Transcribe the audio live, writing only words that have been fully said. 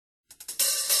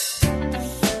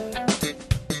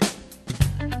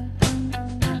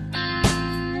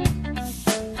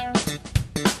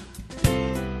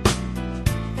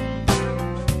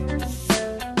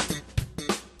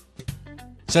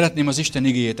Szeretném az Isten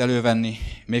igéjét elővenni,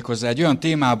 méghozzá egy olyan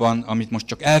témában, amit most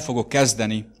csak el fogok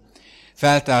kezdeni,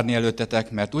 feltárni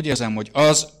előttetek, mert úgy érzem, hogy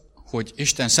az, hogy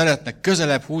Isten szeretne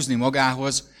közelebb húzni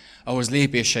magához, ahhoz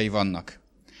lépései vannak.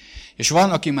 És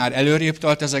van, aki már előrébb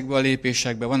tart ezekbe a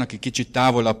lépésekbe, van, aki kicsit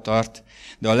távolabb tart,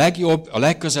 de a legjobb, a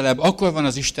legközelebb akkor van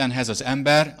az Istenhez az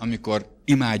ember, amikor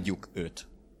imádjuk őt.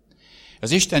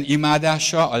 Az Isten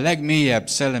imádása a legmélyebb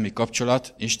szellemi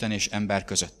kapcsolat Isten és ember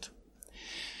között.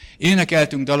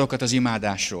 Énekeltünk dalokat az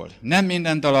imádásról. Nem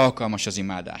minden dal alkalmas az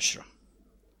imádásra.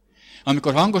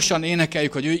 Amikor hangosan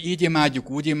énekeljük, hogy így imádjuk,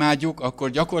 úgy imádjuk, akkor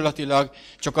gyakorlatilag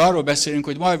csak arról beszélünk,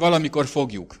 hogy majd valamikor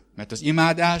fogjuk. Mert az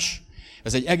imádás,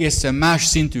 ez egy egészen más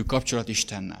szintű kapcsolat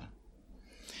Istennel.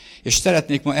 És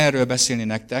szeretnék ma erről beszélni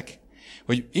nektek,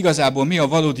 hogy igazából mi a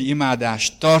valódi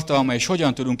imádás tartalma, és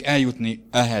hogyan tudunk eljutni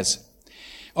ehhez.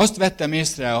 Azt vettem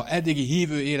észre a eddigi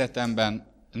hívő életemben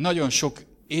nagyon sok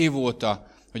év óta,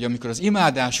 hogy amikor az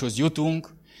imádáshoz jutunk,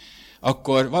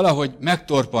 akkor valahogy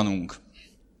megtorpanunk.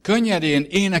 Könnyedén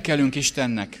énekelünk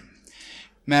Istennek,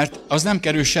 mert az nem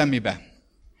kerül semmibe.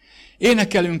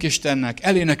 Énekelünk Istennek,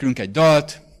 eléneklünk egy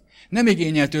dalt, nem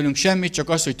igényel tőlünk semmit, csak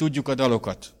az, hogy tudjuk a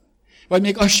dalokat. Vagy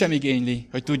még az sem igényli,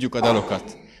 hogy tudjuk a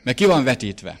dalokat, mert ki van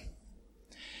vetítve.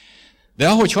 De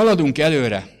ahogy haladunk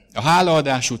előre, a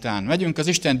hálaadás után, megyünk az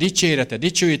Isten dicsérete,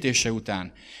 dicsőítése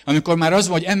után, amikor már az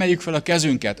van, hogy emeljük fel a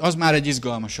kezünket, az már egy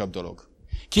izgalmasabb dolog.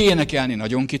 Kiénekelni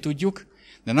nagyon ki tudjuk,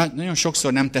 de nagyon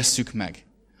sokszor nem tesszük meg.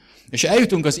 És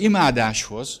eljutunk az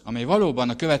imádáshoz, amely valóban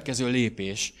a következő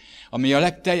lépés, ami a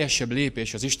legteljesebb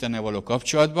lépés az Istennel való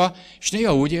kapcsolatba, és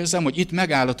néha úgy érzem, hogy itt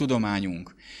megáll a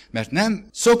tudományunk. Mert nem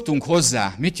szoktunk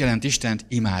hozzá, mit jelent Istent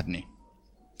imádni.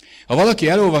 Ha valaki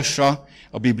elolvassa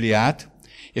a Bibliát,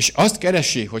 és azt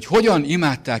keresi, hogy hogyan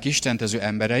imádták Istent az ő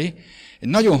emberei, egy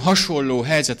nagyon hasonló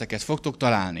helyzeteket fogtok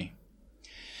találni.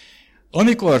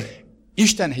 Amikor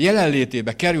Isten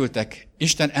jelenlétébe kerültek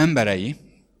Isten emberei,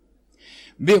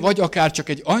 vagy akár csak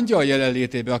egy angyal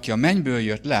jelenlétébe, aki a mennyből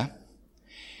jött le,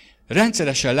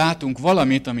 rendszeresen látunk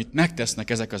valamit, amit megtesznek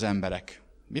ezek az emberek.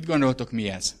 Mit gondoltok, mi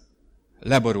ez?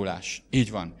 Leborulás.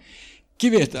 Így van.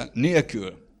 Kivétel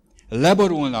nélkül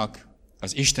leborulnak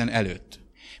az Isten előtt.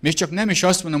 Még csak nem is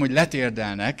azt mondom, hogy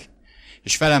letérdelnek,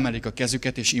 és felemelik a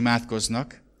kezüket, és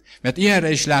imádkoznak, mert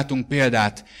ilyenre is látunk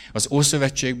példát az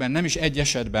Ószövetségben, nem is egy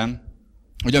esetben,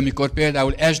 hogy amikor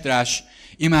például Esdrás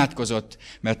imádkozott,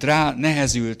 mert rá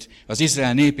nehezült az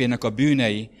Izrael népének a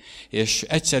bűnei, és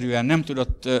egyszerűen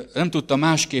nem tudta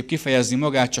másképp kifejezni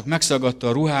magát, csak megszaggatta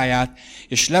a ruháját,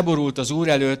 és leborult az Úr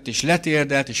előtt, és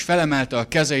letérdelt, és felemelte a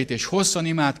kezeit, és hosszan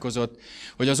imádkozott,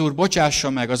 hogy az Úr bocsássa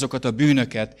meg azokat a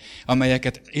bűnöket,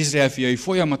 amelyeket Izrael fiai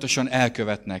folyamatosan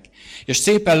elkövetnek. És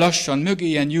szépen lassan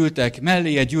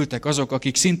melléje gyűltek azok,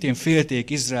 akik szintén félték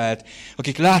Izraelt,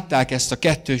 akik látták ezt a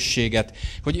kettősséget,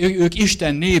 hogy ők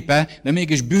Isten népe, de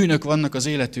mégis bűnök vannak az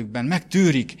életükben,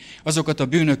 megtűrik azokat a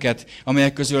bűnöket,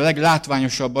 amelyek közül a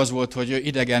leglátványosabb az volt, hogy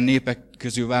idegen népek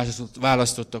közül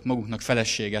választottak maguknak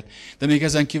feleséget. De még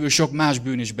ezen kívül sok más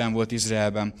bűn is benn volt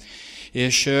Izraelben.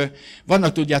 És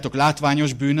vannak, tudjátok,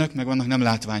 látványos bűnök, meg vannak nem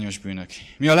látványos bűnök.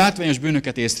 Mi a látványos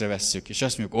bűnöket észrevesszük, és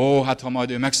azt mondjuk, hát ha majd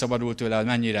ő megszabadul tőle,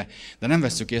 mennyire, de nem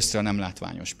vesszük észre a nem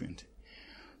látványos bűnt.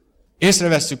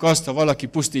 Észrevesszük azt, ha valaki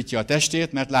pusztítja a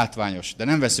testét, mert látványos, de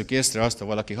nem vesszük észre azt, ha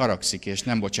valaki haragszik, és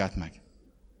nem bocsát meg.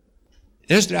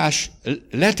 Esdrás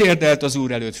letérdelt az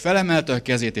Úr előtt, felemelte a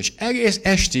kezét, és egész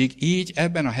estig így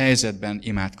ebben a helyzetben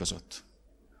imádkozott.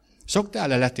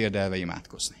 Szoktál-e letérdelve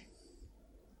imádkozni?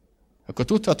 Akkor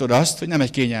tudhatod azt, hogy nem egy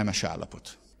kényelmes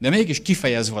állapot. De mégis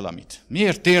kifejez valamit.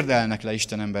 Miért térdelnek le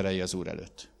Isten emberei az Úr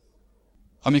előtt?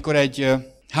 Amikor egy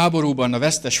háborúban a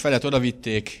vesztes felet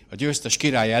odavitték a győztes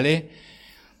király elé,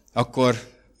 akkor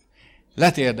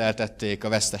letérdeltették a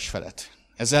vesztes felet.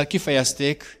 Ezzel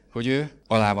kifejezték, hogy ő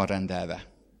alá van rendelve.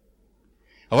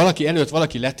 Ha valaki előtt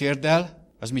valaki letérdel,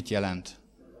 az mit jelent?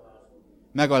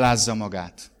 Megalázza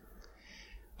magát.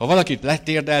 Ha valakit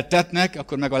letérdeltetnek,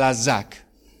 akkor megalázzák.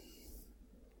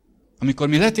 Amikor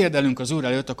mi letérdelünk az Úr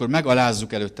előtt, akkor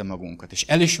megalázzuk előtte magunkat, és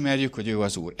elismerjük, hogy ő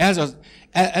az Úr.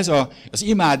 Ez az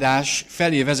imádás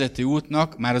felé vezető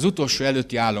útnak már az utolsó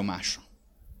előtti állomása.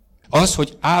 Az,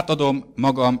 hogy átadom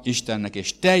magam Istennek,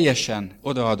 és teljesen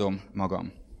odaadom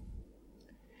magam.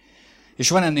 És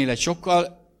van ennél egy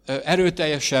sokkal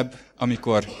erőteljesebb,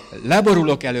 amikor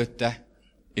leborulok előtte,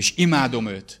 és imádom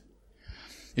őt.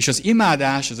 És az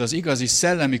imádás az az igazi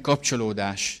szellemi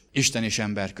kapcsolódás Isten és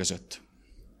ember között,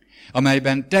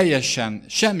 amelyben teljesen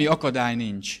semmi akadály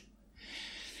nincs.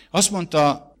 Azt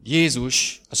mondta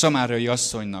Jézus a szamáriai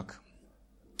asszonynak,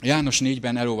 János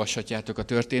 4-ben elolvashatjátok a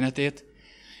történetét,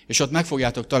 és ott meg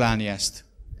fogjátok találni ezt.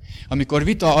 amikor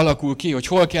vita alakul ki, hogy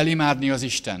hol kell imádni az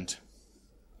Istent.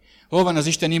 Hol van az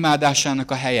Isten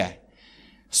imádásának a helye?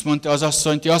 Azt mondta az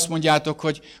asszony, ti azt mondjátok,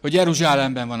 hogy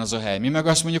Jeruzsálemben van az a hely. Mi meg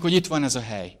azt mondjuk, hogy itt van ez a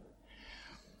hely.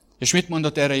 És mit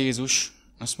mondott erre Jézus?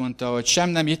 Azt mondta, hogy sem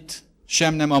nem itt,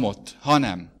 sem nem amott,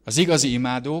 hanem az igazi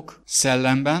imádók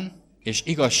szellemben és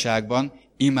igazságban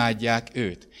imádják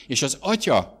őt. És az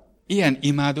atya ilyen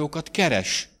imádókat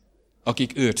keres,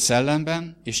 akik őt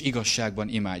szellemben és igazságban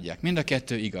imádják. Mind a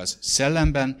kettő igaz,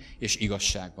 szellemben és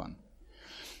igazságban.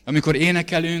 Amikor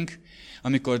énekelünk,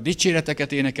 amikor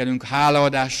dicséreteket énekelünk,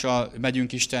 hálaadással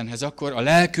megyünk Istenhez, akkor a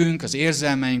lelkünk, az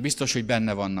érzelmeink biztos, hogy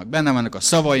benne vannak. Benne vannak a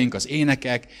szavaink, az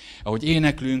énekek, ahogy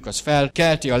éneklünk, az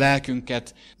felkelti a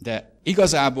lelkünket, de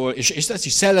igazából, és ezt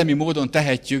is szellemi módon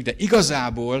tehetjük, de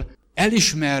igazából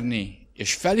elismerni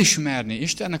és felismerni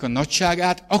Istennek a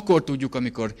nagyságát, akkor tudjuk,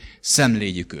 amikor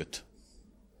szemléljük őt.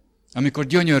 Amikor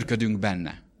gyönyörködünk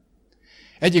benne.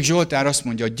 Egyik zsoltár azt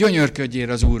mondja, hogy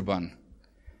gyönyörködjél az Úrban,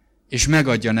 és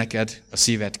megadja neked a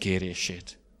szíved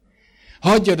kérését.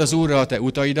 Hagyjad az Úrra a te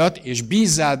utaidat, és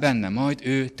bízzál benne, majd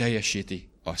ő teljesíti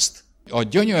azt. A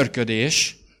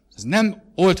gyönyörködés az nem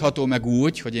oldható meg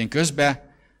úgy, hogy én közben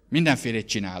mindenfélét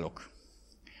csinálok.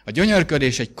 A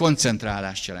gyönyörködés egy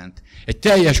koncentrálást jelent, egy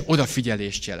teljes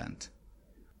odafigyelést jelent.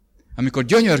 Amikor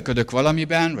gyönyörködök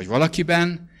valamiben, vagy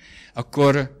valakiben,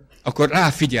 akkor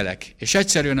ráfigyelek, és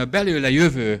egyszerűen a belőle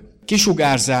jövő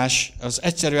kisugárzás az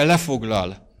egyszerűen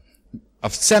lefoglal a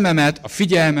szememet, a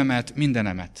figyelmemet,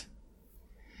 mindenemet.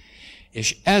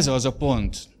 És ez az a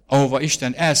pont, ahova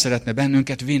Isten el szeretne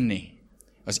bennünket vinni,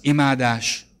 az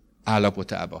imádás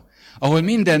állapotába. Ahol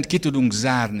mindent ki tudunk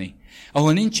zárni,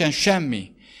 ahol nincsen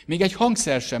semmi, még egy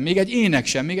hangszer sem, még egy ének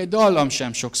sem, még egy dallam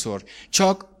sem sokszor,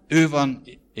 csak ő van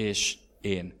és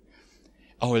én.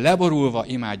 Ahol leborulva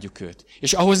imádjuk őt.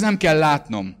 És ahhoz nem kell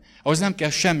látnom, ahhoz nem kell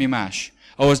semmi más.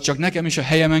 Ahhoz csak nekem is a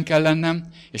helyemen kell lennem,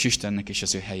 és Istennek is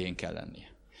az ő helyén kell lennie.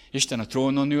 Isten a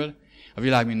trónon ül, a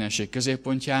világ mindenség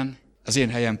középpontján, az én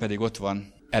helyem pedig ott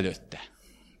van előtte,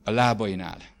 a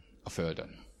lábainál, a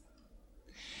földön.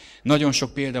 Nagyon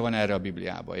sok példa van erre a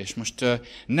Bibliában, és most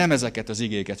nem ezeket az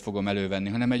igéket fogom elővenni,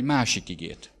 hanem egy másik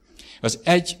igét. Az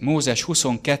 1 Mózes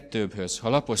 22-höz, ha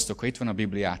lapoztok, ha itt van a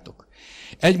Bibliátok.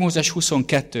 1 Mózes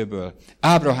 22-ből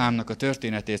Ábrahámnak a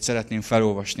történetét szeretném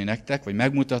felolvasni nektek, vagy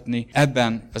megmutatni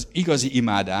ebben az igazi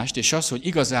imádást, és az, hogy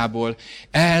igazából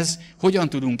ehhez hogyan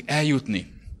tudunk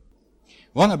eljutni.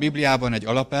 Van a Bibliában egy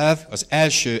alapelv, az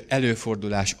első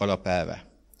előfordulás alapelve.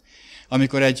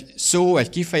 Amikor egy szó, egy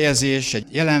kifejezés, egy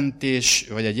jelentés,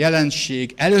 vagy egy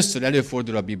jelenség először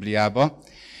előfordul a Bibliába,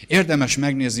 érdemes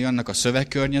megnézni annak a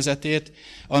szövegkörnyezetét,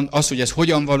 az, hogy ez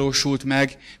hogyan valósult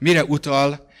meg, mire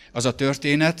utal az a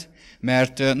történet,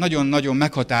 mert nagyon-nagyon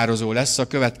meghatározó lesz a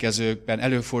következőkben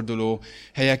előforduló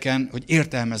helyeken, hogy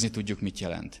értelmezni tudjuk, mit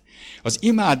jelent. Az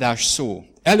imádás szó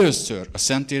először a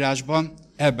Szentírásban,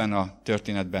 ebben a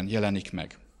történetben jelenik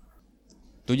meg.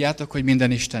 Tudjátok, hogy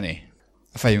minden Istené?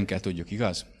 A fejünkkel tudjuk,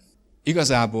 igaz?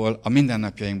 Igazából a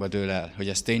mindennapjainkba dől el, hogy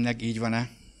ez tényleg így van-e,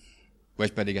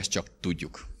 vagy pedig ezt csak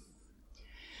tudjuk.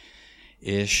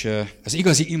 És az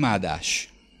igazi imádás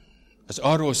az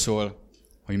arról szól,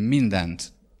 hogy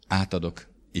mindent átadok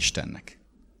Istennek.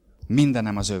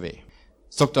 Mindenem az övé.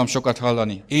 Szoktam sokat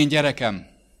hallani, én gyerekem,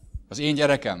 az én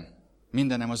gyerekem,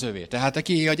 mindenem az övé. Tehát a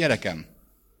kié a gyerekem?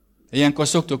 Ilyenkor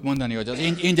szoktuk mondani, hogy az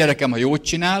én gyerekem, ha jót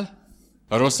csinál,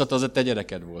 a rosszat az a te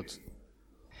gyereked volt.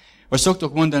 Vagy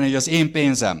szoktuk mondani, hogy az én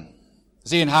pénzem,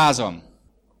 az én házam,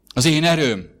 az én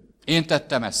erőm, én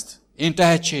tettem ezt, én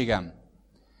tehetségem.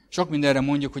 Sok mindenre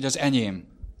mondjuk, hogy az enyém.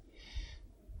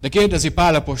 De kérdezi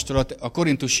Pál apostol a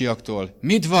korintusiaktól,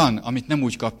 mit van, amit nem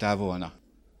úgy kaptál volna?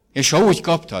 És ha úgy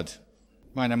kaptad,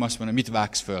 majdnem azt mondom, mit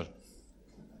vágsz föl?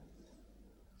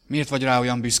 Miért vagy rá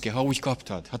olyan büszke, ha úgy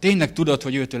kaptad? Ha tényleg tudod,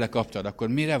 hogy őtőle kaptad, akkor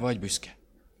mire vagy büszke?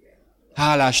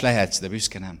 Hálás lehetsz, de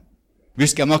büszke nem.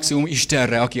 Büszke maximum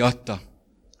Istenre, aki adta.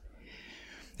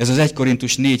 Ez az 1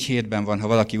 Korintus 4:7-ben van, ha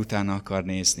valaki utána akar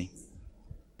nézni.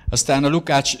 Aztán a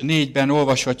Lukács 4-ben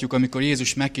olvashatjuk, amikor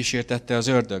Jézus megkísértette az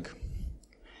ördög.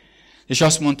 És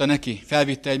azt mondta neki,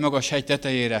 felvitte egy magas hegy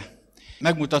tetejére,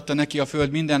 megmutatta neki a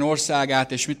föld minden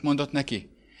országát, és mit mondott neki?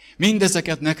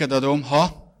 Mindezeket neked adom,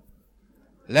 ha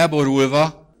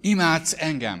leborulva imádsz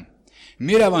engem.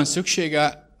 Mire van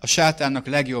szüksége a sátánnak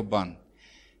legjobban?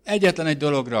 Egyetlen egy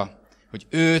dologra, hogy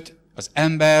őt az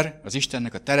ember, az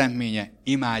Istennek a teremtménye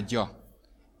imádja.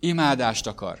 Imádást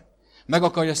akar. Meg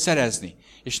akarja szerezni.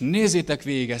 És nézzétek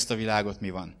végig ezt a világot, mi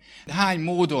van. Hány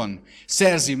módon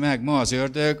szerzi meg ma az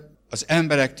ördög az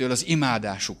emberektől az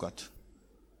imádásukat?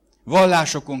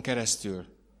 Vallásokon keresztül,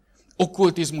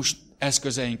 okkultizmus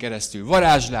eszközein keresztül.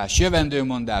 Varázslás,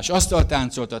 jövendőmondás,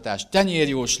 asztaltáncoltatás,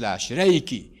 tenyérjóslás,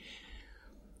 reiki.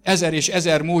 1000 és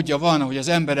 1000 módja van, ahogy az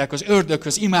emberek az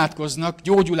ördöghöz imádkoznak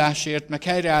gyógyulásért, meg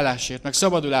helyreállásért, meg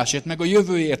szabadulásért, meg a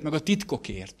jövőért, meg a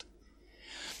titkokért.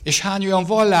 És hány olyan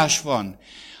vallás van,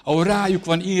 ahol rájuk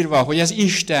van írva, hogy ez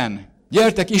Isten,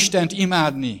 gyertek Istent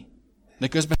imádni, de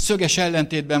közben szöges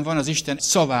ellentétben van az Isten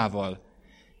szavával,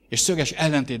 és szöges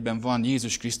ellentétben van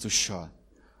Jézus Krisztussal.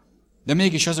 De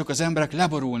mégis azok az emberek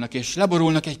leborulnak, és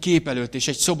leborulnak egy kép előtt, és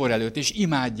egy szobor előtt, és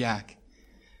imádják.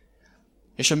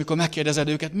 És amikor megkérdezed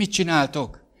őket, mit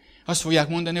csináltok? Azt fogják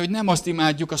mondani, hogy nem azt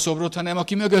imádjuk a szobrot, hanem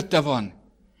aki mögötte van.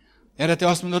 Erre te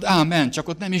azt mondod, ámen, csak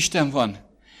ott nem Isten van.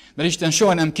 Mert Isten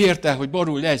soha nem kérte, hogy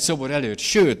borulj le egy szobor előtt.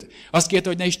 Sőt, azt kérte,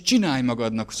 hogy ne is csinálj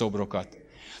magadnak szobrokat.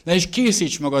 Ne is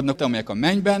készíts magadnak, amelyek a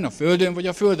mennyben, a földön vagy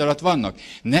a föld alatt vannak.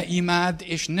 Ne imádd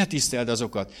és ne tiszteld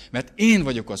azokat, mert én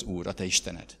vagyok az Úr, a te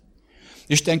Istened.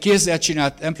 Isten kézzel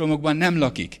csinált templomokban nem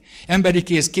lakik. Emberi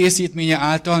kéz készítménye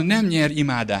által nem nyer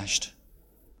imádást.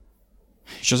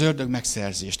 És az ördög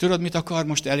megszerzi. És tudod, mit akar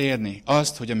most elérni?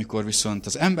 Azt, hogy amikor viszont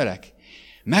az emberek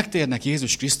megtérnek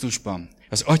Jézus Krisztusban,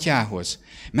 az atyához,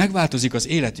 megváltozik az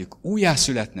életük,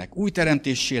 újjászületnek, új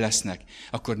teremtéssé lesznek,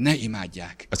 akkor ne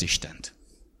imádják az Istent.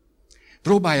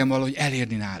 Próbáljam valahogy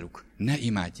elérni náluk. Ne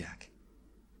imádják.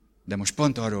 De most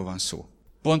pont arról van szó.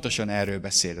 Pontosan erről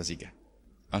beszél az ige.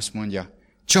 Azt mondja,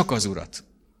 csak az Urat,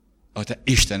 a te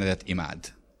Istenedet imádd,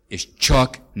 és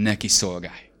csak neki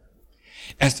szolgálj.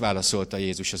 Ezt válaszolta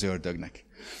Jézus az ördögnek.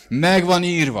 Meg van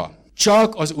írva,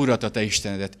 csak az Urat, a te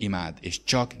Istenedet imádd, és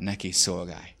csak neki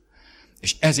szolgálj.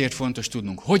 És ezért fontos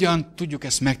tudnunk, hogyan tudjuk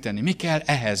ezt megtenni, mi kell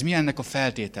ehhez, mi ennek a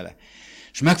feltétele.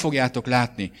 És meg fogjátok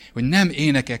látni, hogy nem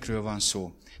énekekről van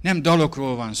szó, nem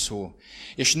dalokról van szó,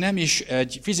 és nem is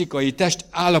egy fizikai test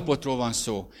állapotról van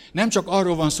szó. Nem csak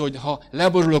arról van szó, hogy ha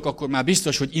leborulok, akkor már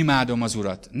biztos, hogy imádom az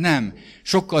Urat. Nem,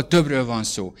 sokkal többről van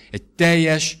szó, egy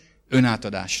teljes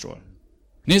önátadásról.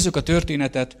 Nézzük a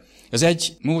történetet, az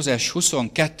 1 Mózes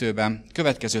 22-ben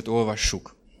következőt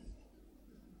olvassuk.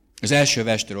 Az első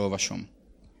verstől olvasom.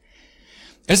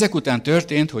 Ezek után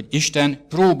történt, hogy Isten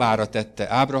próbára tette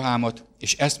Ábrahámot,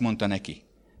 és ezt mondta neki.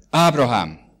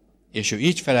 Ábrahám, és ő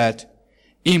így felelt,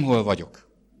 én hol vagyok.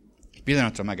 Egy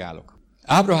pillanatra megállok.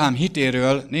 Ábrahám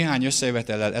hitéről néhány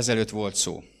összejövetellel ezelőtt volt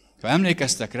szó. Ha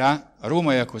emlékeztek rá, a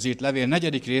rómaiakhoz írt levél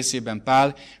 4. részében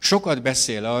Pál sokat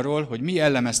beszél arról, hogy mi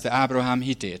jellemezte Ábrahám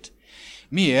hitét.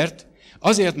 Miért?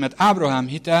 Azért, mert Ábrahám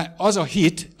hite az a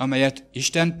hit, amelyet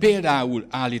Isten például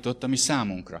állított a mi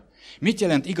számunkra. Mit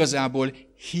jelent igazából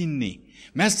hinni?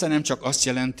 Messze nem csak azt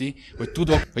jelenti, hogy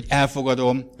tudok, hogy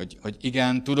elfogadom, hogy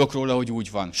igen, tudok róla, hogy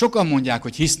úgy van. Sokan mondják,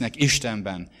 hogy hisznek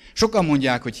Istenben. Sokan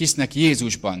mondják, hogy hisznek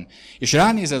Jézusban. És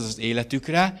ránézed az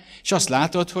életükre, és azt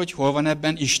látod, hogy hol van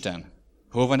ebben Isten.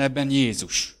 Hol van ebben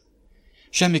Jézus.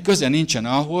 Semmi köze nincsen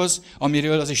ahhoz,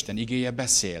 amiről az Isten igéje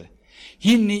beszél.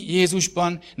 Hinni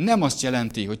Jézusban nem azt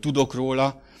jelenti, hogy tudok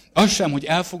róla, az sem, hogy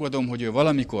elfogadom, hogy ő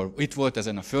valamikor itt volt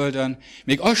ezen a földön,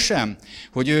 még az sem,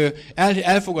 hogy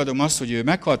elfogadom azt, hogy ő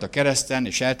meghalt a kereszten,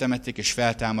 és eltemették, és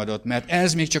feltámadott, mert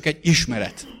ez még csak egy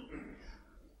ismeret.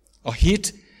 A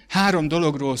hit 3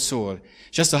 dologról szól,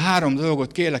 és ezt a 3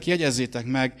 dolgot kérlek, jegyezzétek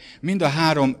meg, mind a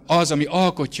 3 az, ami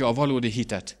alkotja a valódi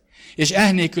hitet. És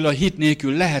elnélkül a hit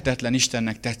nélkül lehetetlen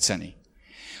Istennek tetszeni.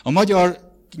 A magyar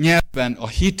nyelvben a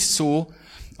hit szó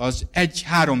az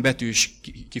 3 betűs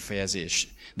kifejezés.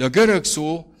 De a görög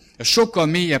szó az sokkal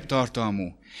mélyebb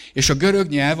tartalmú. És a görög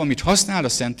nyelv, amit használ a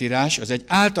Szentírás, az egy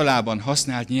általában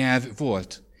használt nyelv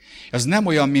volt. Ez nem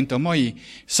olyan, mint a mai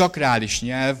szakrális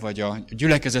nyelv, vagy a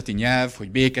gyülekezeti nyelv,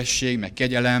 hogy békesség, meg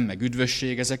kegyelem, meg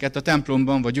üdvösség, ezeket a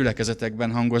templomban vagy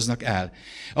gyülekezetekben hangoznak el.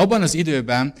 Abban az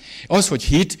időben az, hogy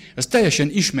hit, az teljesen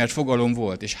ismert fogalom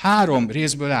volt, és 3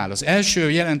 részből áll. Az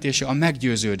első jelentése a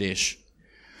meggyőződés.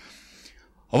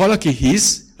 Ha valaki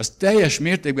hisz, az teljes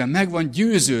mértékben meg van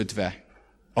győződve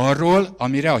arról,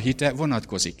 amire a hite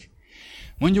vonatkozik.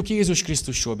 Mondjuk Jézus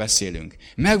Krisztusról beszélünk.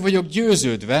 Meg vagyok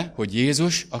győződve, hogy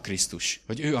Jézus a Krisztus,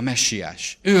 hogy ő a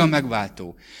messiás, ő a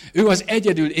megváltó. Ő az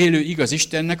egyedül élő igaz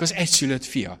Istennek az egyszülött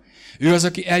fia. Ő az,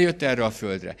 aki eljött erre a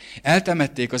földre.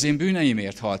 Eltemették, az én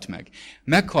bűneimért halt meg.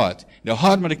 Meghalt, de a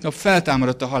 3. nap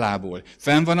feltámadott a halálból.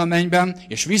 Fenn van a mennyben,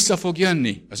 és vissza fog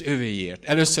jönni az övéért.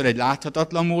 Először egy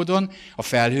láthatatlan módon, a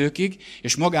felhőkig,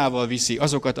 és magával viszi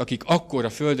azokat, akik akkor a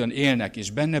földön élnek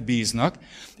és benne bíznak,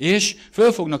 és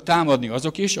föl fognak támadni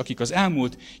azok is, akik az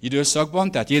elmúlt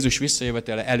időszakban, tehát Jézus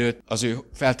visszajövetele előtt az ő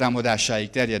feltámadásáig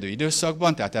terjedő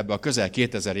időszakban, tehát ebben a közel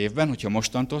 2000 évben, hogyha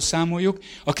mostantól számoljuk,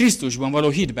 a Krisztusban való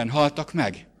hitben haltak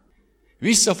meg.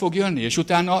 Vissza fog jönni, és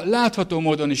utána látható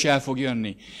módon is el fog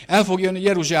jönni. El fog jönni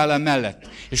Jeruzsálem mellett,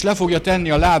 és le fogja tenni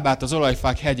a lábát az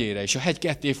olajfák hegyére, és a hegy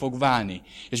ketté fog válni,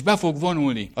 és be fog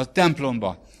vonulni a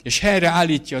templomba, és helyre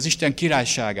állítja az Isten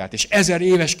királyságát, és 1000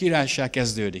 éves királyság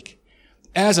kezdődik.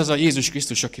 Ez az a Jézus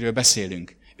Krisztus, akiről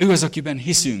beszélünk. Ő az, akiben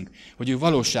hiszünk, hogy ő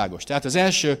valóságos. Tehát az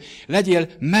első, legyél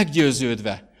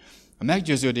meggyőződve. A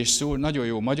meggyőződés szó nagyon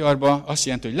jó magyarban azt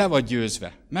jelenti, hogy le vagy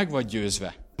győzve, meg vagy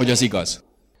győzve, hogy az igaz.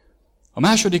 A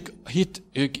második hit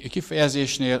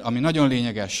kifejezésnél, ami nagyon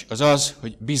lényeges, az az,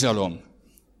 hogy bizalom,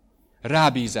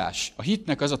 rábízás. A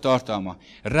hitnek az a tartalma,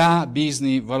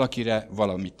 rábízni valakire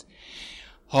valamit.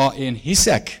 Ha én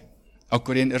hiszek,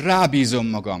 akkor én rábízom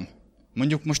magam.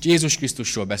 Mondjuk most Jézus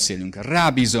Krisztusról beszélünk,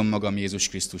 rábízom magam Jézus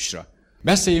Krisztusra.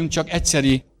 Beszéljünk csak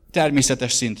egyszeri,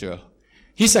 természetes szintről.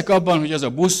 Hiszek abban, hogy az a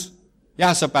busz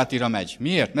Jászapátira megy.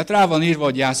 Miért? Mert rá van írva,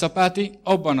 hogy Jászapáti,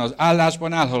 abban az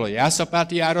állásban áll, ahol a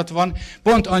Jászapáti járat van,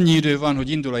 pont annyi idő van, hogy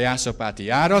indul a Jászapáti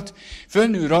járat,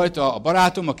 fönnül rajta a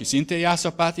barátom, aki szintén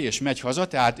Jászapáti, és megy haza,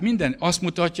 tehát minden azt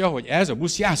mutatja, hogy ez a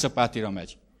busz Jászapátira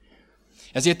megy.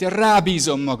 Ezért én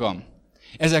rábízom magam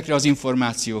ezekre az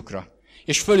információkra,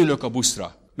 és fölülök a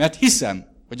buszra, mert hiszem,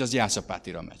 hogy az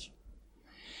Jászapátira megy.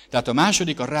 Tehát a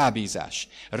második a rábízás.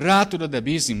 Rá tudod-e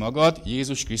bízni magad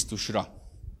Jézus Krisztusra?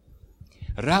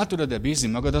 Rá tudod-e bízni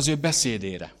magad az ő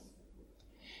beszédére?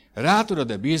 Rá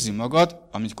tudod-e bízni magad,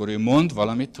 amikor ő mond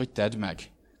valamit, hogy tedd meg?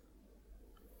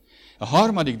 A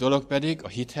harmadik dolog pedig a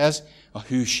hithez a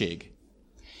hűség.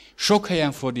 Sok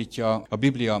helyen fordítja a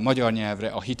Biblia magyar nyelvre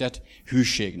a hitet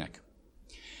hűségnek.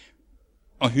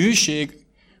 A hűség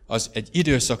az egy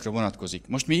időszakra vonatkozik.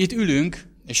 Most mi itt ülünk,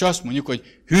 és azt mondjuk,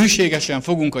 hogy hűségesen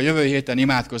fogunk a jövő héten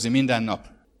imádkozni minden nap.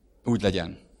 Úgy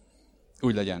legyen.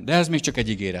 Úgy legyen. De ez még csak egy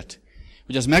ígéret.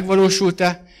 Hogy az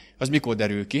megvalósult-e, az mikor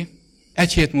derül ki?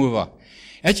 Egy hét múlva.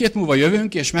 Egy hét múlva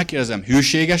jövünk, és megkérdezem,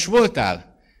 hűséges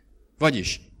voltál?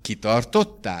 Vagyis,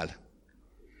 kitartottál?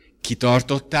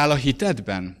 Kitartottál a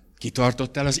hitedben?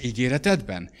 Kitartottál az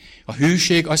ígéretedben? A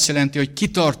hűség azt jelenti, hogy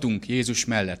kitartunk Jézus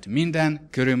mellett minden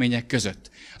körülmények között.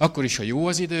 Akkor is, ha jó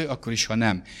az idő, akkor is, ha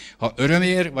nem. Ha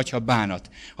örömér, vagy ha bánat.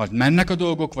 Ha mennek a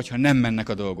dolgok, vagy ha nem mennek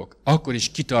a dolgok. Akkor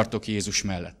is kitartok Jézus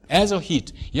mellett. Ez a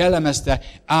hit jellemezte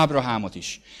Ábrahámot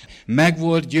is. Meg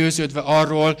volt győződve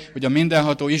arról, hogy a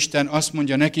mindenható Isten azt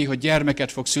mondja neki, hogy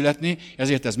gyermeket fog születni,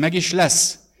 ezért ez meg is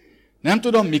lesz. Nem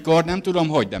tudom mikor, nem tudom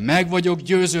hogy, de meg vagyok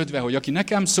győződve, hogy aki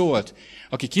nekem szólt,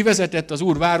 aki kivezetett az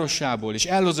Úr városából, és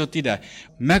elhozott ide,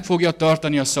 meg fogja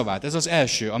tartani a szavát. Ez az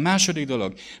első. A második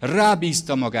dolog,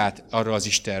 rábízta magát arra az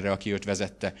Istenre, aki őt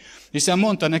vezette. Hiszen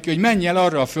mondta neki, hogy menj el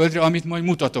arra a földre, amit majd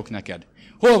mutatok neked.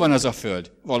 Hol van az a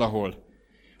föld? Valahol.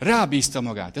 Rábízta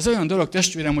magát. Ez olyan dolog,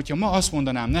 testvérem, hogyha ma azt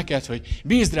mondanám neked, hogy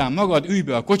bízd rám magad, ülj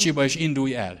be a kocsiba, és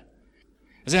indulj el.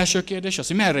 Az első kérdés az,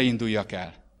 hogy merre induljak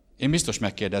el? Én biztos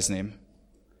megkérdezném.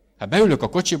 Hát beülök a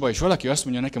kocsiba, és valaki azt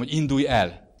mondja nekem, hogy indulj el.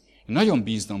 Én nagyon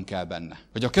bíznom kell benne,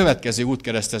 hogy a következő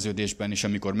útkereszteződésben is,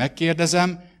 amikor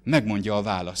megkérdezem, megmondja a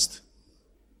választ.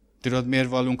 Tudod, miért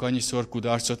vallunk annyiszor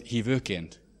kudarcot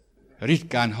hívőként?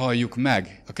 Ritkán halljuk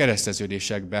meg a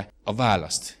kereszteződésekbe a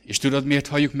választ. És tudod, miért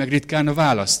halljuk meg ritkán a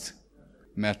választ?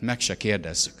 Mert meg se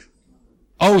kérdezzük.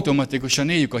 Automatikusan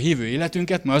éljük a hívő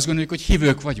életünket, mert azt gondoljuk, hogy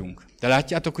hívők vagyunk. De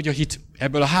látjátok, hogy a hit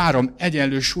ebből a 3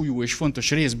 egyenlő súlyú és fontos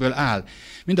részből áll.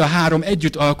 Mind a 3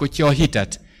 együtt alkotja a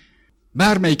hitet.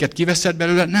 Bármelyiket kiveszed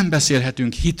belőle, nem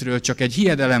beszélhetünk hitről, csak egy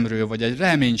hiedelemről, vagy egy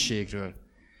reménységről.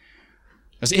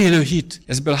 Az élő hit,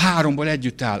 ezből 3-ból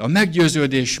együtt áll. A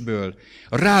meggyőződésből,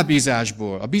 a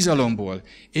rábízásból, a bizalomból,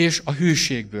 és a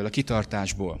hűségből, a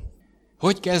kitartásból.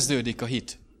 Hogy kezdődik a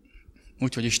hit?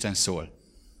 Úgy, hogy Isten szól.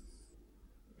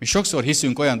 Mi sokszor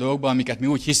hiszünk olyan dolgokban, amiket mi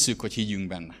úgy hisszük, hogy higgyünk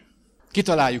benne.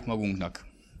 Kitaláljuk magunknak.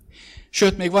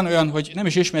 Sőt, még van olyan, hogy nem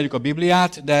is ismerjük a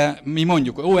Bibliát, de mi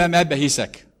mondjuk, ebbe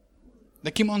hiszek. De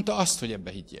ki mondta azt, hogy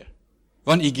ebbe higgyél?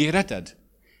 Van ígéreted?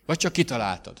 Vagy csak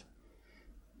kitaláltad?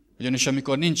 Ugyanis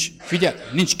amikor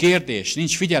nincs kérdés,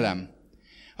 nincs figyelem,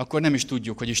 akkor nem is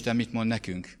tudjuk, hogy Isten mit mond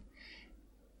nekünk.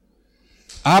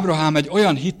 Ábrahám egy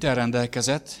olyan hittel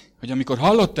rendelkezett, hogy amikor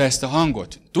hallotta ezt a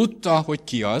hangot, tudta, hogy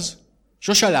ki az,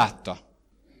 sose látta.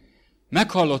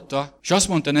 Meghallotta, és azt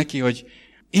mondta neki, hogy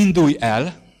indulj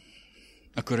el,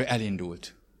 akkor ő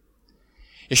elindult.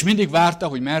 És mindig várta,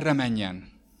 hogy merre menjen.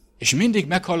 És mindig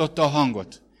meghallotta a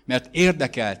hangot, mert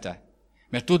érdekelte,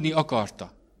 mert tudni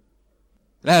akarta.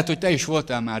 Lehet, hogy te is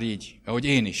voltál már így, ahogy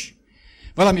én is.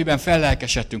 Valamiben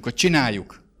fellelkesedtünk, hogy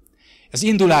csináljuk. Az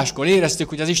induláskor éreztük,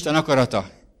 hogy az Isten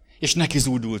akarata, és neki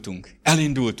zúdultunk,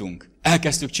 elindultunk,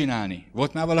 elkezdtük csinálni.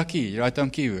 Volt már valaki így, rajtam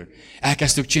kívül?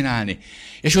 Elkezdtük csinálni.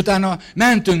 És utána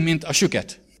mentünk, mint a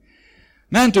süket.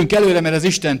 Mentünk előre, mert az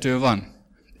Istentől van.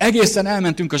 Egészen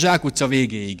elmentünk a zsákutca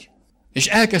végéig. És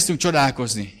elkezdtünk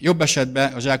csodálkozni. Jobb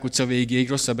esetben a zsákutca végéig,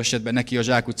 rosszabb esetben neki a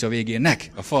zsákutca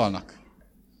végének, a falnak.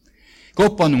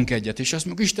 Koppanunk egyet, és azt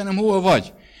mondjuk, Istenem, hol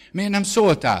vagy? Miért nem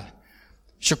szóltál?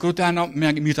 És akkor utána,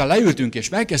 miután leültünk és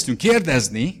megkezdtünk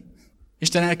kérdezni,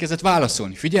 Isten elkezdett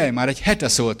válaszolni. Figyelj, már egy hete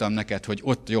szóltam neked, hogy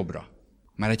ott jobbra.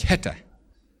 Már egy hete.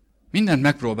 Mindent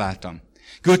megpróbáltam.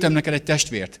 Küldtem neked egy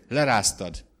testvért,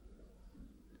 leráztad.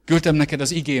 Küldtem neked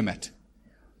az igémet.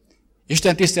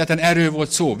 Isten tiszteleten erről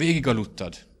volt szó,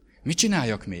 végigaludtad. Mit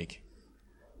csináljak még?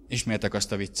 Ismertek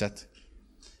azt a viccet,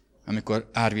 amikor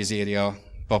árvíz éri a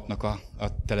papnak a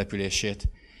települését.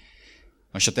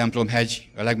 Most a templomhegy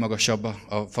a legmagasabb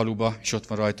a faluba, és ott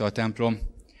van rajta a templom.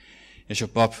 És a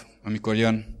pap, amikor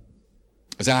jön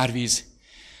az árvíz,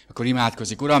 akkor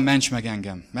imádkozik. Uram, ments meg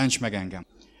engem, ments meg engem.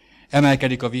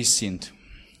 Emelkedik a vízszint.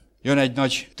 Jön egy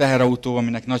nagy teherautó,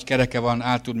 aminek nagy kereke van,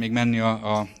 át tud még menni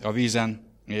a vízen,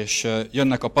 és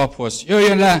jönnek a paphoz.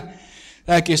 Jöjjön le,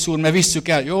 lelkész úr, mert visszük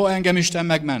el. Jó, engem Isten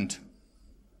megment.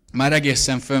 Már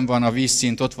egészen fönn van a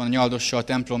vízszint, ott van nyaldossa a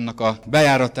templomnak a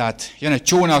bejáratát. Jön egy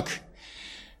csónak.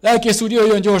 Lelkész úr,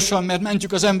 jöjjön gyorsan, mert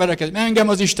mentjük az embereket. Engem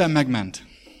az Isten megment.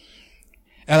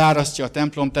 Elárasztja a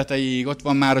templom tetejéig, ott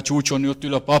van már a csúcson, ott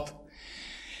ül a pap.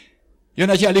 Jön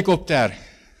egy helikopter.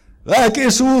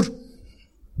 Lelkész úr,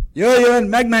 jöjjön,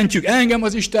 megmentjük, engem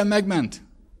az Isten megment.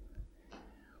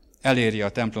 Eléri a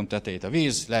templom tetejét a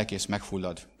víz, lelkész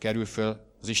megfullad, kerül föl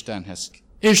az Istenhez.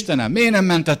 Istenem, miért nem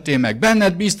mentettél meg?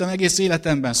 Benned bíztam egész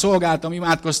életemben, szolgáltam,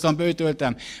 imádkoztam,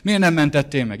 böjtöltem. Miért nem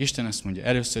mentettél meg? Isten azt mondja,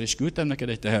 először is küldtem neked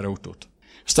egy teherautót.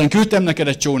 Aztán küldtem neked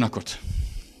egy csónakot.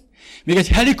 Még egy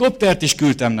helikoptert is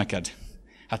küldtem neked.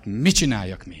 Hát mit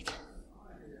csináljak még?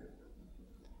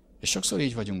 És sokszor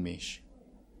így vagyunk mi is.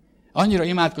 Annyira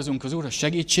imádkozunk az Úr a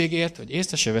segítségért, hogy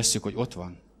észre se vesszük, hogy ott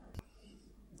van.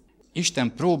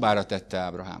 Isten próbára tette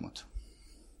Ábrahámot.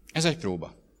 Ez egy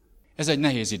próba. Ez egy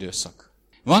nehéz időszak.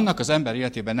 Vannak az ember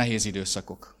életében nehéz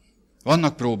időszakok.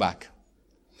 Vannak próbák.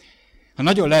 Ha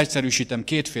nagyon leegyszerűsítem,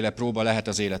 kétféle próba lehet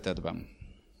az életedben.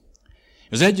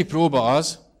 Az egyik próba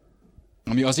az,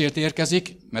 ami azért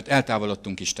érkezik, mert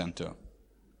eltávolodtunk Istentől.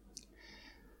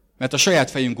 Mert a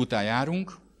saját fejünk után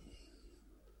járunk,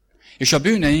 és a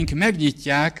bűneink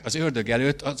megnyitják az ördög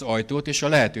előtt az ajtót és a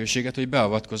lehetőséget, hogy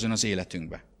beavatkozzon az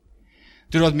életünkbe.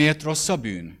 Tudod, miért rossz a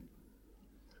bűn?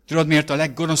 Tudod, miért a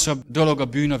leggonoszabb dolog a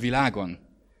bűn a világon?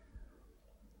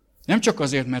 Nem csak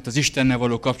azért, mert az Istennel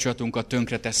való kapcsolatunkat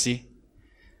tönkreteszi,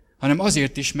 hanem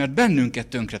azért is, mert bennünket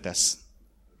tönkretesz.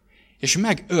 És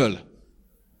megöl.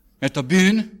 Mert a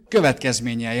bűn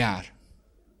következménnyel jár.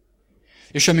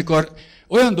 És amikor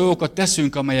olyan dolgokat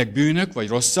teszünk, amelyek bűnök vagy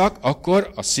rosszak,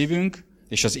 akkor a szívünk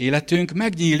és az életünk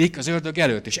megnyílik az ördög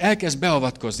előtt, és elkezd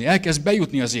beavatkozni, elkezd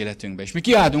bejutni az életünkbe. És mi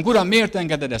kiáltunk, Uram, miért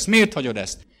engeded ezt, miért hagyod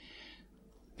ezt?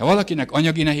 Ha valakinek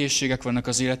anyagi nehézségek vannak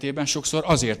az életében, sokszor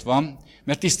azért van,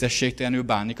 mert tisztességtelenül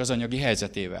bánik az anyagi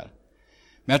helyzetével.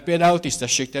 Mert például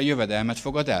tisztességtelen jövedelmet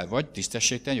fogad el, vagy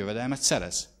tisztességtelen jövedelmet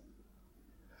szerez.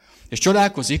 És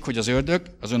csodálkozik, hogy az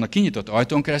ördög azon a kinyitott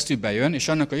ajtón keresztül bejön, és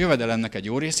annak a jövedelemnek egy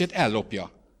jó részét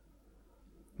ellopja.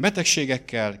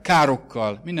 Betegségekkel,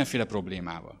 károkkal, mindenféle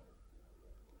problémával.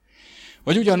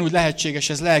 Vagy ugyanúgy lehetséges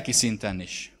ez lelki szinten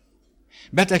is.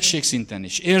 Betegség szinten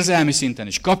is, érzelmi szinten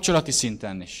is, kapcsolati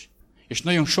szinten is. És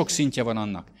nagyon sok szintje van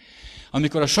annak.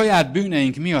 Amikor a saját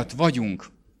bűneink miatt vagyunk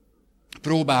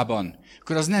próbában,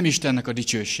 akkor az nem Istennek a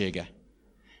dicsősége.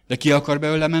 De ki akar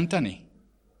belőle menteni?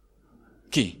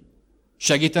 Ki?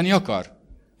 Segíteni akar?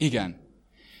 Igen.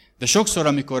 De sokszor,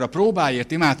 amikor a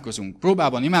próbáért imádkozunk,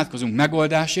 próbában imádkozunk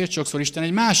megoldásért, sokszor Isten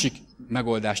egy másik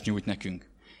megoldást nyújt nekünk.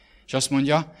 És azt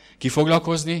mondja, ki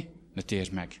foglalkozni, ne térj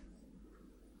meg.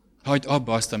 Hagyd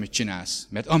abba azt, amit csinálsz,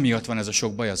 mert amiatt van ez a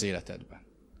sok baj az életedben.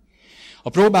 A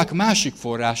próbák másik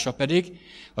forrása pedig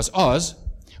az,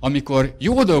 amikor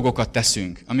jó dolgokat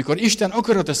teszünk, amikor Isten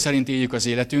akarata szerint éljük az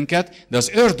életünket, de az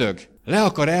ördög le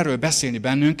akar erről beszélni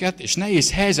bennünket, és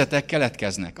nehéz helyzetek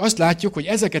keletkeznek. Azt látjuk, hogy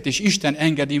ezeket is Isten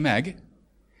engedi meg,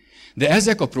 de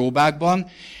ezek a próbákban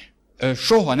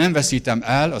soha nem veszítem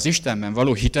el az Istenben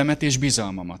való hitemet és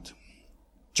bizalmamat.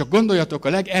 Csak gondoljatok a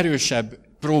legerősebb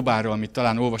próbáról, amit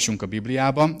talán olvasunk a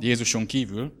Bibliában, Jézuson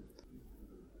kívül.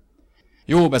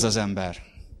 Jobb ez az ember.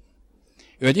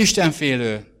 Ő egy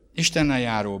istenfélő, Istennel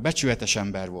járó, becsületes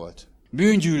ember volt.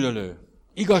 Bűngyűlölő,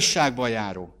 igazságban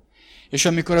járó. És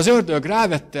amikor az ördög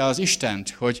rávette az Istent,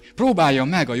 hogy próbálja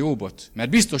meg a Jobbot, mert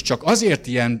biztos csak azért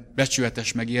ilyen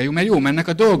becsületes meg ilyen jó, mert jó mennek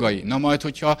a dolgai. Na majd,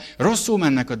 hogyha rosszul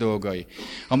mennek a dolgai,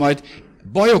 ha majd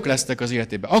bajok lesznek az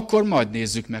életében, akkor majd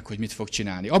nézzük meg, hogy mit fog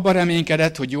csinálni. Abban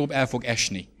reménykedett, hogy Jobb el fog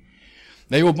esni.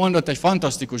 De Jobb mondott egy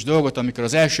fantasztikus dolgot, amikor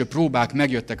az első próbák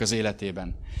megjöttek az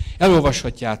életében.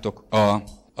 Elolvashatjátok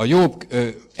a Jobb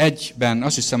 1-ben,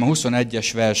 azt hiszem a 21-es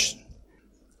vers,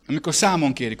 amikor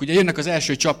számon kérik, ugye jönnek az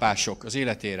első csapások az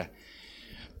életére.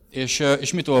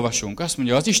 És mit olvasunk? Azt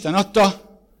mondja, az Isten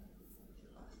adta,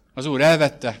 az Úr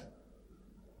elvette,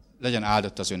 legyen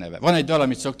áldott az ő neve. Van egy dal,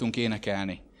 amit szoktunk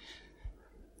énekelni.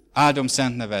 Áldom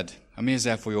szent neved a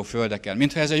mézzel folyó földeken.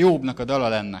 Mintha ez a Jobbnak a dala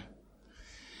lenne.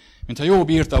 Mintha Jobb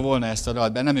írta volna ezt a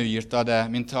dalt, de nem ő írta, de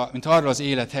mintha arról az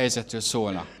élethelyzetről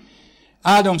szólna.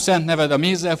 Áldom szent neved a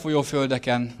mézzel folyó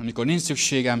földeken, amikor nincs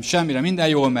szükségem, semmire, minden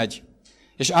jól megy.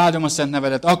 És áldom a szent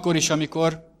nevedet akkor is,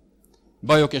 amikor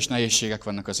bajok és nehézségek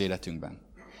vannak az életünkben.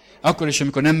 Akkor is,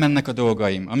 amikor nem mennek a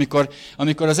dolgaim.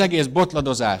 Amikor az egész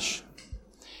botladozás.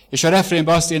 És a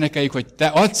refrénben azt énekeljük, hogy te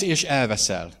adsz és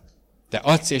elveszel. Te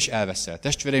adsz és elveszel.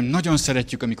 Testvéreim, nagyon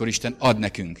szeretjük, amikor Isten ad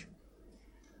nekünk.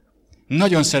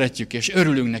 Nagyon szeretjük, és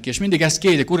örülünk neki, és mindig ezt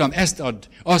kérjük, Uram, ezt ad,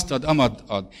 azt ad, amad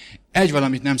ad. Egy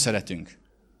valamit nem szeretünk.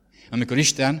 Amikor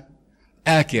Isten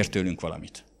elkér tőlünk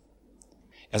valamit.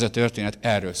 Ez a történet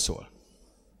erről szól.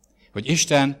 Hogy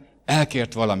Isten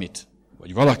elkért valamit,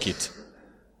 vagy valakit.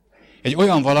 Egy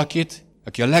olyan valakit,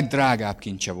 aki a legdrágább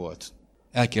kincse volt.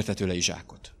 Elkérte tőle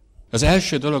Izsákot. Az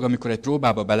első dolog, amikor egy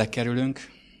próbába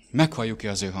belekerülünk, meghalljuk-e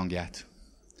az ő hangját.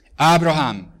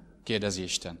 Ábrahám, kérdezi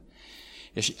Isten.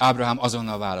 És Ábrahám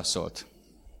azonnal válaszolt.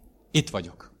 Itt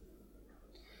vagyok.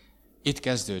 Itt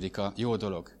kezdődik a jó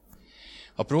dolog.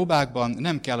 A próbákban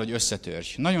nem kell, hogy összetörj.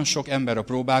 Nagyon sok ember a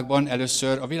próbákban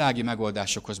először a világi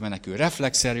megoldásokhoz menekül.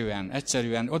 Reflexzerűen,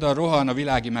 egyszerűen oda rohan a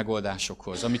világi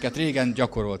megoldásokhoz, amiket régen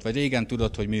gyakorolt, vagy régen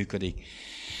tudott, hogy működik.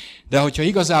 De hogyha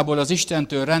igazából az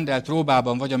Istentől rendelt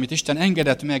próbában vagy, amit Isten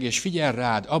engedett meg, és figyel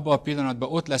rád, abban a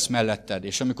pillanatban ott lesz melletted.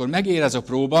 És amikor megér ez a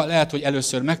próba, lehet, hogy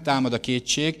először megtámad a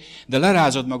kétség, de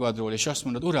lerázod magadról, és azt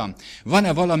mondod, Uram,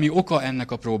 van-e valami oka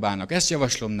ennek a próbának? Ezt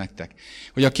javaslom nektek,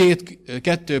 hogy a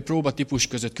kettő próbatípus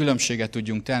között különbséget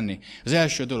tudjunk tenni. Az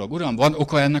első dolog, Uram, van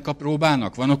oka ennek a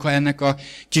próbának? Van oka ennek a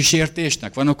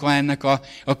kísértésnek? Van oka ennek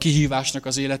a kihívásnak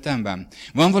az életemben?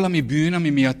 Van valami bűn, ami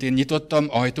miatt én nyitottam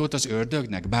ajtót az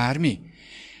ördögnek? Bármi?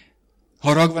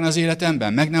 Harag van az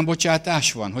életemben? Meg nem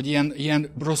bocsátás van? Hogy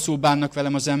ilyen rosszul bánnak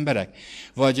velem az emberek?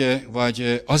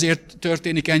 Vagy azért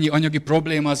történik ennyi anyagi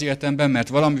probléma az életemben, mert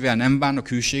valamivel nem bánok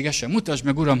hűségesen? Mutasd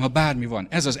meg, Uram, ha bármi van.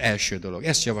 Ez az első dolog.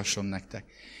 Ezt javaslom nektek.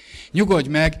 Nyugodj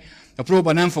meg, a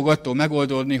próba nem fog attól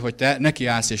megoldódni, hogy te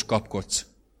nekiállsz és kapkodsz.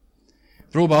 A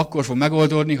próba akkor fog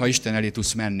megoldódni, ha Isten elé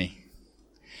tudsz menni.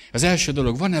 Az első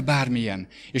dolog, van-e bármilyen?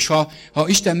 És ha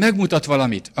Isten megmutat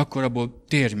valamit, akkor abból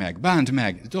térj meg, bánd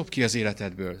meg, dobd ki az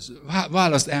életedből,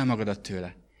 válaszd el magadat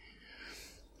tőle.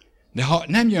 De ha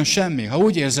nem jön semmi, ha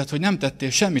úgy érzed, hogy nem tettél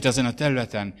semmit ezen a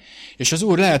területen, és az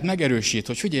Úr lehet megerősít,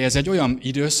 hogy figyelj, ez egy olyan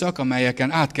időszak,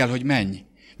 amelyeken át kell, hogy menj,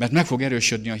 mert meg fog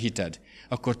erősödni a hited,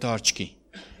 akkor tarts ki.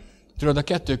 Tudod, a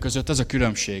kettő között az a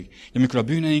különbség, hogy amikor a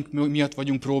bűneink miatt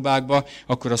vagyunk próbákba,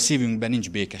 akkor a szívünkben nincs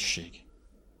békesség.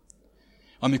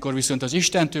 Amikor viszont az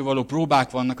Istentől való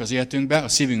próbák vannak az életünkben, a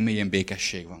szívünk mélyén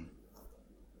békesség van.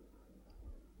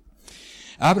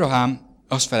 Ábrahám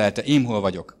azt felelte, én hol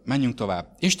vagyok, menjünk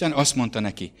tovább. Isten azt mondta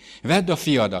neki, vedd a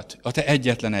fiadat, a te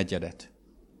egyetlen egyedet,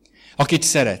 akit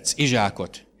szeretsz,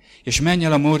 Izsákot, és menj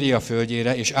el a Mória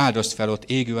földjére, és áldozd fel ott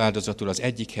égő áldozatul az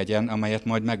egyik hegyen, amelyet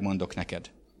majd megmondok neked.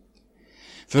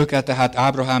 Fölkelt tehát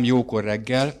Ábrahám jókor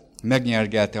reggel,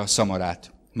 megnyergelte a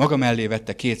szamarát. Maga mellé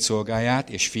vette 2 szolgáját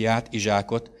és fiát,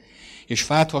 Izsákot, és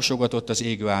fát hasogatott az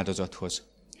égő áldozathoz.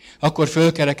 Akkor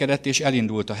fölkerekedett és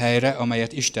elindult a helyre,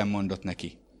 amelyet Isten mondott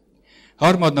neki.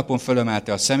 Harmadnapon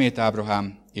fölemelte a szemét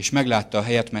Ábrahám, és meglátta a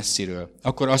helyet messziről.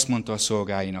 Akkor azt mondta a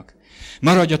szolgáinak,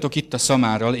 maradjatok itt a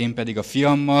szamárral, én pedig a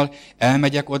fiammal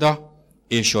elmegyek oda,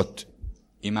 és ott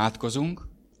imádkozunk,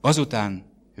 azután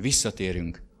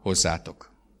visszatérünk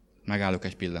hozzátok. Megállok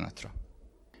egy pillanatra.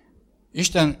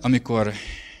 Isten, amikor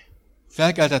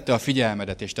felkeltette a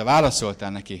figyelmedet, és te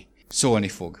válaszoltál neki, szólni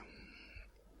fog.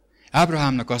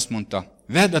 Ábrahámnak azt mondta,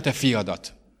 vedd a te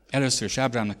fiadat. Először is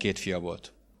Ábrahámnak 2 fia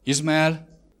volt. Izmael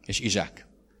és Izsák.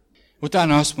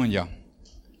 Utána azt mondja,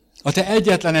 a te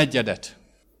egyetlen egyedet.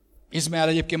 Izmael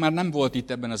egyébként már nem volt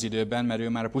itt ebben az időben, mert ő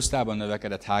már a pusztában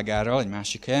növekedett Hágárral, egy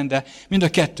másik helyen, de mind a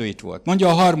 2 itt volt. Mondja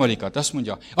a harmadikat, azt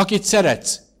mondja, akit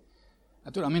szeretsz.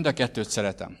 Hát Uram, mind a 2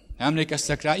 szeretem.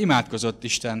 Emlékeztek rá, imádkozott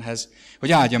Istenhez,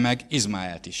 hogy áldja meg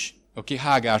Izmaelt is, aki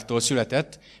Hágártól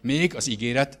született, még az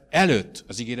ígéret előtt,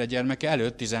 az ígéret gyermeke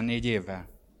előtt 14 évvel.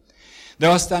 De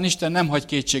aztán Isten nem hagy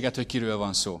kétséget, hogy kiről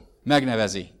van szó.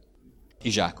 Megnevezi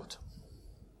Izsákot.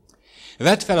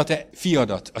 vedd fel a te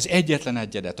fiadat, az egyetlen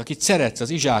egyedet, akit szeretsz, az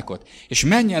Izsákot, és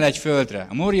menj el egy földre,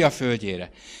 a Moria földjére,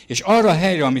 és arra a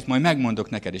helyre, amit majd megmondok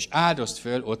neked, és áldozd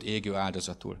föl ott égő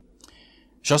áldozatul.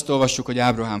 És azt olvassuk, hogy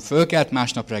Ábrahám fölkelt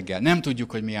másnap reggel. Nem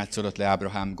tudjuk, hogy mi játszódott le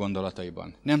Ábrahám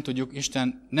gondolataiban. Nem tudjuk,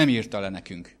 Isten nem írta le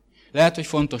nekünk. Lehet, hogy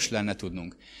fontos lenne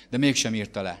tudnunk, de mégsem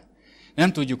írta le.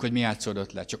 Nem tudjuk, hogy mi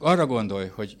játszódott le. Csak arra gondolj,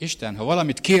 hogy Isten, ha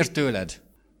valamit kér tőled,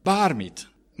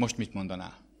 bármit, most mit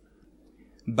mondanál?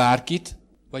 Bárkit,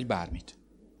 vagy bármit.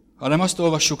 Hanem azt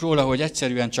olvassuk róla, hogy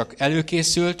egyszerűen csak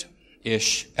előkészült,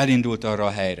 és elindult arra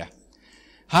a helyre.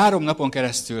 3 napon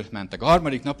keresztül mentek. A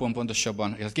harmadik napon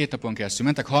pontosabban, 2 napon keresztül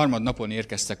mentek, harmad napon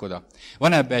érkeztek oda.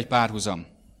 Van ebbe egy párhuzam.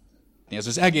 Ez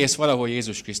az egész valahol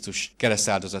Jézus Krisztus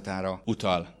keresztáldozatára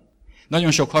utal.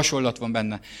 Nagyon sok hasonlat van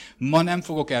benne. Ma nem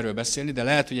fogok erről beszélni, de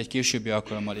lehet, hogy egy későbbi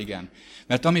alkalommal igen.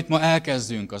 Mert amit ma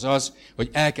elkezdünk, az az, hogy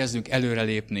elkezdünk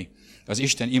előrelépni az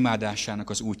Isten imádásának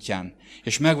az útján.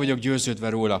 És meg vagyok győződve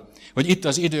róla, hogy itt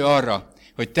az idő arra,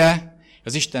 hogy te,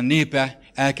 az Isten népe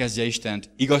elkezdje Istent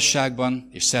igazságban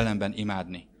és szellemben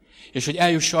imádni. És hogy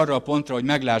eljuss arra a pontra, hogy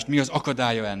meglásd, mi az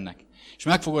akadálya ennek. És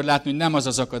meg fogod látni, hogy nem az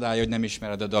az akadálya, hogy nem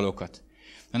ismered a dalokat,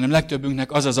 hanem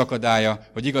legtöbbünknek az az akadálya,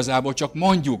 hogy igazából csak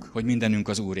mondjuk, hogy mindenünk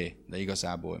az Úré, de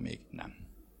igazából még nem.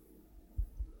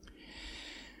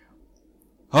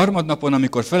 Harmadnapon,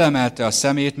 amikor felemelte a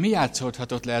szemét, mi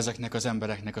játszódhatott le ezeknek az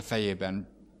embereknek a fejében?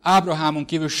 Ábrahámon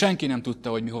kívül senki nem tudta,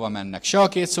 hogy mi hova mennek. Se a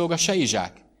 2 szolga, se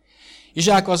Izsák.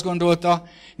 Izsák azt gondolta,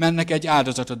 mennek egy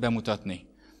áldozatot bemutatni.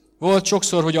 Volt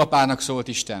sokszor, hogy apának szólt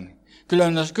Isten.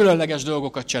 Különleges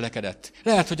dolgokat cselekedett.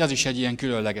 Lehet, hogy az is egy ilyen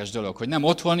különleges dolog, hogy nem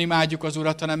otthon imádjuk az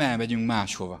Urat, hanem elmegyünk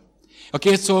máshova. A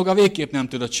 2 szolga végképp nem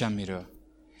tudott semmiről.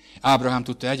 Ábrahám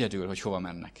tudta egyedül, hogy hova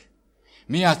mennek.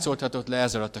 Mi játszódhatott le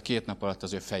ez alatt a 2 nap alatt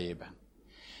az ő fejében?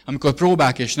 Amikor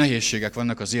próbák és nehézségek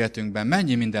vannak az életünkben,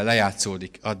 mennyi minden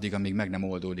lejátszódik addig, amíg meg nem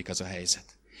oldódik az a helyzet.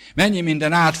 Mennyi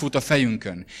minden átfut a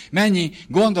fejünkön. Mennyi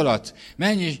gondolat,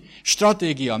 mennyi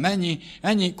stratégia,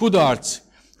 mennyi kudarc.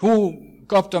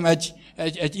 Kaptam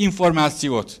egy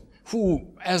információt.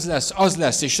 Ez lesz, az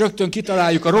lesz, és rögtön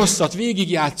kitaláljuk a rosszat,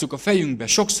 végigjátsszuk a fejünkbe,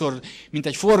 sokszor, mint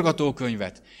egy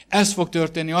forgatókönyvet. Ez fog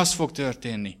történni, az fog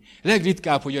történni.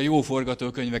 Legritkább, hogy a jó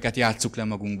forgatókönyveket játsszuk le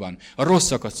magunkban. A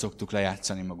rosszakat szoktuk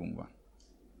lejátszani magunkban.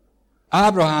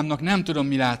 Ábrahámnak nem tudom,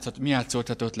 mi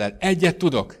játszódhatott le. Egyet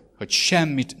tudok, hogy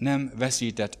semmit nem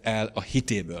veszített el a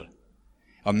hitéből,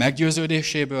 a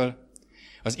meggyőződéséből,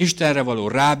 az Istenre való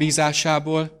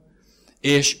rábízásából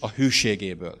és a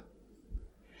hűségéből.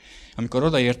 Amikor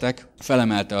odaértek,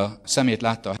 felemelte a szemét,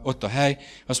 látta ott a hely,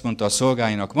 azt mondta a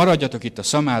szolgáinak, maradjatok itt a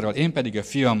szamárral, én pedig a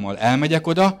fiammal elmegyek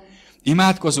oda,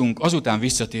 imádkozunk, azután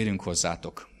visszatérünk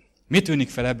hozzátok. Mi tűnik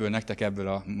fel ebből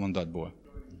a mondatból?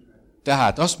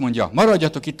 Tehát azt mondja,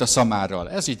 maradjatok itt a szamárral,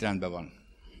 ez így rendben van.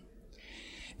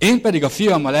 Én pedig a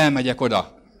fiammal elmegyek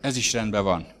oda, ez is rendben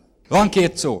van. Van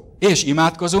 2 szó, és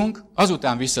imádkozunk,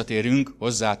 azután visszatérünk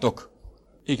hozzátok.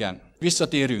 Igen,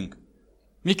 visszatérünk.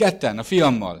 Mi ketten, a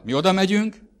fiammal, mi oda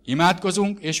megyünk,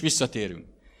 imádkozunk, és visszatérünk.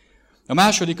 A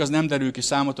második az nem derül ki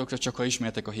számotokra, csak ha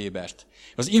ismertek a Hébert.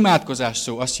 Az imádkozás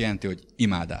szó azt jelenti, hogy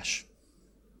imádás.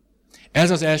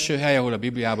 Ez az első hely, ahol a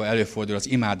Bibliában előfordul az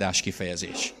imádás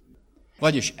kifejezés.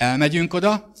 Vagyis elmegyünk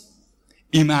oda,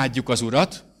 imádjuk az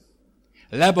Urat,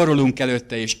 leborulunk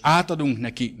előtte, és átadunk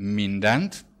neki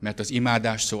mindent, mert az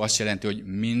imádás szó azt jelenti, hogy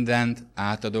mindent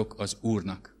átadok az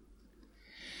Úrnak.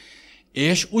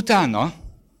 És utána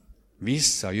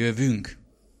visszajövünk.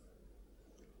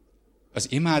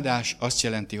 Az imádás azt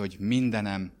jelenti, hogy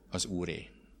mindenem az Úré.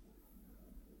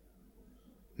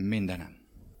 Mindenem.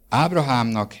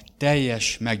 Ábrahámnak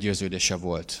teljes meggyőződése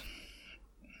volt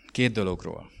 2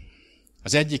 dologról.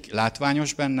 Az egyik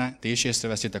látványos benne, ti is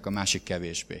észreveszitek, a másik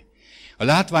kevésbé. A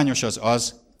látványos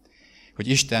az, hogy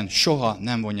Isten soha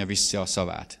nem vonja vissza a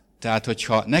szavát. Tehát,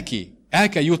 hogyha neki el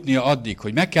kell jutnia addig,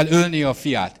 hogy meg kell ölnie a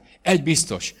fiát, egy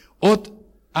biztos, ott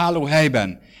álló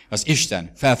helyben az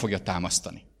Isten fel fogja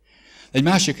támasztani. Egy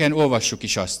másik helyen olvassuk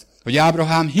is azt, hogy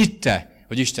Ábrahám hitte,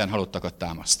 hogy Isten halottakat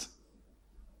támaszt.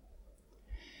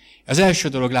 Az első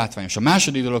dolog látványos, a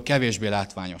második dolog kevésbé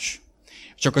látványos.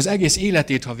 Csak az egész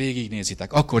életét, ha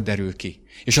végignézitek, akkor derül ki.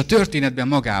 És a történetben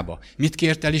magába mit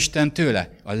kért el Isten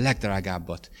tőle? A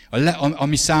legdrágábbat.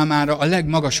 Ami számára a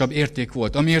legmagasabb érték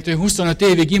volt. Amiért ő 25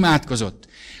 évig imádkozott.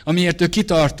 Amiért ő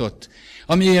kitartott.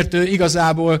 Amiért ő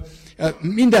igazából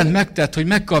mindent megtett, hogy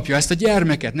megkapja ezt a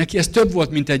gyermeket. Neki ez több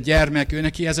volt, mint egy gyermek. Ő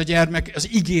neki ez a gyermek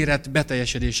az ígéret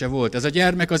beteljesedése volt. Ez a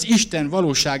gyermek az Isten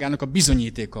valóságának a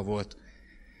bizonyítéka volt.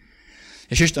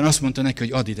 És Isten azt mondta neki,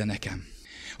 hogy add ide nekem.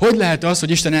 Hogy lehet az,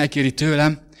 hogy Isten elkéri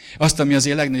tőlem azt, ami az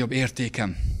én legnagyobb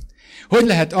értékem? Hogy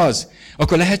lehet az?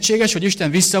 Akkor lehetséges, hogy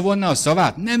Isten visszavonna a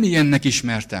szavát? Nem ilyennek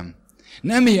ismertem.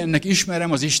 Nem ilyennek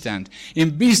ismerem az Istent.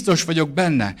 Én biztos vagyok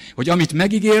benne, hogy amit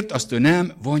megígért, azt ő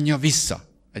nem vonja vissza.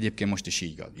 Egyébként most is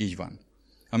így van.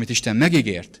 Amit Isten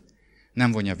megígért,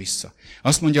 nem vonja vissza.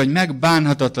 Azt mondja, hogy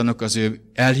megbánhatatlanok az ő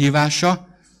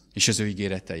elhívása és az ő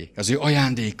ígéretei, az ő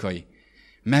ajándékai.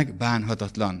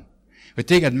 Megbánhatatlan. Hogy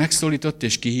téged megszólított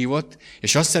és kihívott,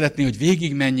 és azt szeretné, hogy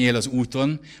végigmenjél az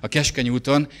úton, a keskeny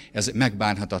úton, ez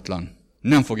megbánhatatlan.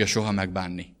 Nem fogja soha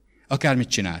megbánni. Akármit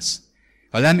csinálsz.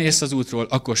 Ha lemész az útról,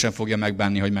 akkor sem fogja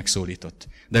megbánni, hogy megszólított.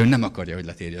 De ő nem akarja, hogy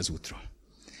letérj az útról.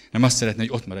 Nem azt szeretné,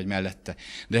 hogy ott maradj mellette.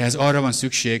 De ehhez arra van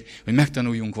szükség, hogy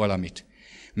megtanuljunk valamit.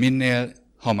 Minél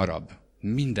hamarabb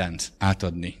mindent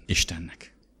átadni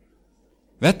Istennek.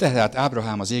 Vette tehát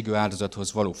Ábrahám az égő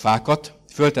áldozathoz való fákat,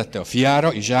 föltette a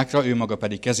fiára, Izsákra, ő maga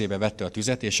pedig kezébe vette a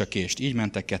tüzet és a kést. Így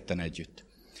mentek ketten együtt.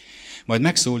 Majd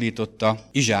megszólította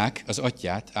Izsák az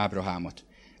atyját, Ábrahámot.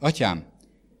 Atyám,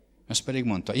 azt pedig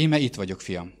mondta, íme itt vagyok,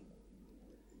 fiam.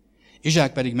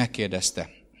 Izsák pedig megkérdezte,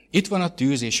 itt van a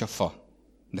tűz és a fa,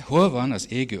 de hol van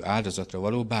az égő áldozatra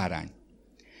való bárány?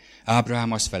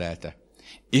 Ábrahám azt felelte,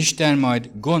 Isten majd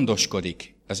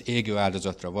gondoskodik az égő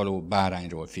áldozatra való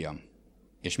bárányról, fiam.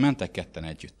 És mentek ketten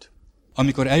együtt.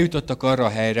 Amikor eljutottak arra a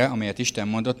helyre, amelyet Isten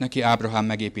mondott neki, Ábrahám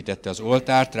megépítette az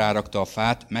oltárt, rárakta a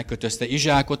fát, megkötözte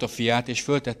Izsákot, a fiát, és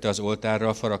föltette az oltárra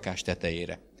a farakás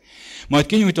tetejére. Majd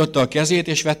kinyújtotta a kezét,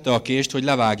 és vette a kést, hogy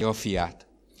levágja a fiát.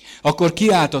 Akkor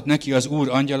kiáltott neki az Úr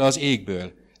angyala az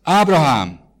égből,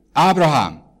 Ábrahám!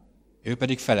 Ábrahám! Ő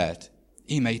pedig felelt,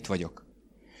 íme itt vagyok.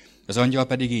 Az angyal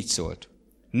pedig így szólt,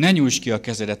 ne nyújtsd ki a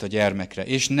kezedet a gyermekre,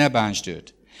 és ne bántsd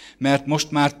őt, mert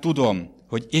most már tudom,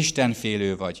 hogy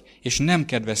istenfélő vagy, és nem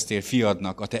kedveztél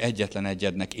fiadnak, a te egyetlen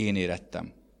egyednek, én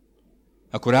érettem.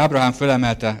 Akkor Ábrahám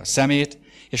fölemelte a szemét,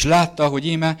 és látta, hogy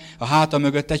íme a háta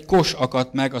mögött egy kos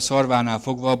akadt meg a szarvánál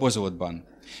fogva a bozótban.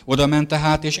 Oda ment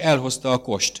tehát, és elhozta a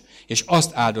kost, és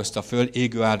azt áldozta föl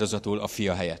égő áldozatul a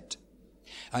fia helyett.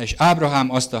 És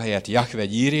Ábrahám azt a helyet Jahve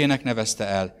Gyírének nevezte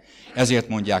el, ezért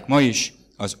mondják ma is,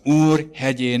 az Úr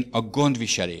hegyén a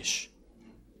gondviselés.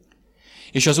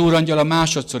 És az Úr angyala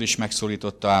másodszor is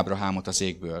megszólította Ábrahámot az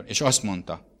égből, és azt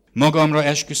mondta, magamra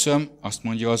esküszöm, azt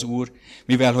mondja az Úr,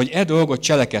 mivel hogy e dolgot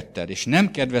cselekedted, és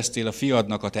nem kedveztél a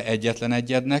fiadnak, a te egyetlen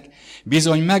egyednek,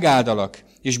 bizony megáldalak,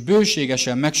 és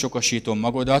bőségesen megsokasítom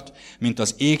magodat, mint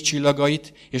az ég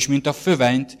csillagait, és mint a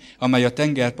fövenyt, amely a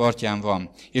tengerpartján van,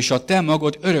 és a te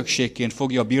magod örökségként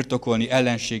fogja birtokolni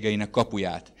ellenségeinek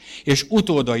kapuját, és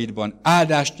utódaidban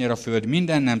áldást nyer a föld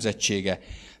minden nemzetsége,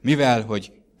 mivel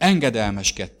hogy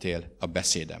engedelmeskedtél a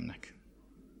beszédemnek.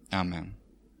 Amen.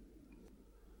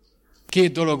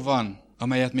 Két dolog van,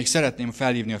 amelyet még szeretném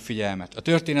felhívni a figyelmet. A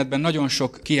történetben nagyon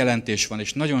sok kijelentés van,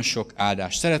 és nagyon sok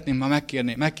áldás. Szeretném, ha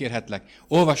megkérhetlek,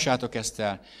 olvassátok ezt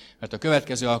el, mert a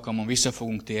következő alkalmon vissza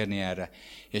fogunk térni erre,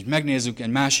 és megnézzük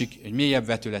egy mélyebb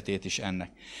vetületét is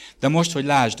ennek. De most, hogy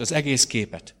lásd az egész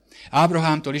képet.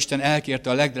 Ábrahámtól Isten elkérte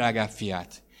a legdrágább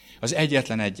fiát, az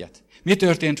egyetlen egyet. Mi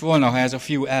történt volna, ha ez a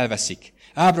fiú elveszik?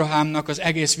 Ábrahámnak az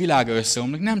egész világa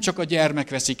összeomlik, nem csak a gyermek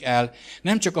veszik el,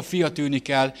 nem csak a fia tűnik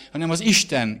el, hanem az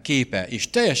Isten képe is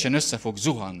teljesen össze fog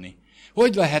zuhanni.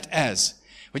 Hogy lehet ez,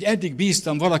 hogy eddig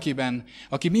bíztam valakiben,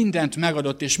 aki mindent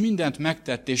megadott és mindent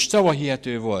megtett és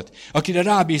szavahihető volt, akire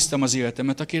rábíztam az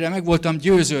életemet, akire meg voltam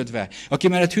győződve, aki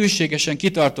mellett hűségesen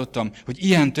kitartottam, hogy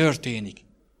ilyen történik.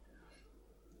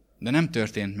 De nem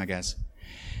történt meg ez.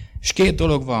 És két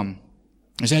dolog van.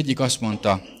 Az egyik azt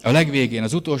mondta, a legvégén,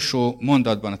 az utolsó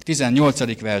mondatban, a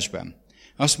 18. versben,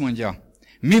 azt mondja,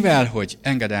 mivel, hogy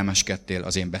engedelmeskedtél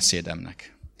az én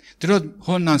beszédemnek. Tudod,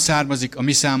 honnan származik a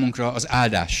mi számunkra az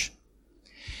áldás?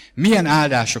 Milyen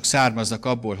áldások származnak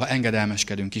abból, ha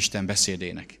engedelmeskedünk Isten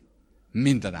beszédének?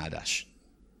 Minden áldás.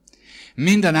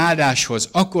 Minden áldáshoz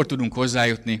akkor tudunk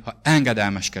hozzájutni, ha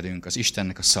engedelmeskedünk az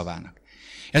Istennek a szavának.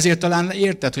 Ezért talán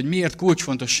érted, hogy miért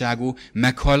kulcsfontosságú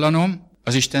meghallanom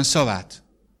az Isten szavát.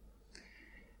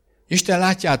 Isten,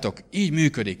 látjátok, így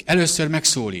működik. Először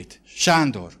megszólít.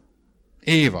 Sándor,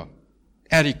 Éva,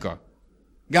 Erika,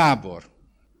 Gábor,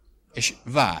 és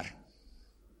vár.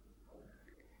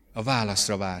 A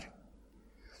válaszra vár.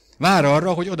 Vár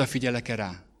arra, hogy odafigyelek-e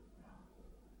rá.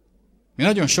 Mi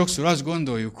nagyon sokszor azt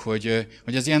gondoljuk, hogy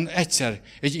ez ilyen egyszer,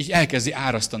 így elkezdi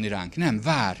árasztani ránk. Nem,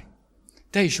 vár.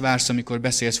 Te is vársz, amikor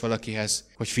beszélsz valakihez,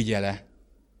 hogy figyele.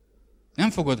 Nem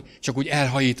fogod csak úgy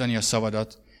elhajítani a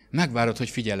szavadat, megvárod, hogy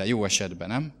figyele, jó esetben,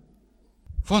 nem?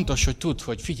 Fontos, hogy tudd,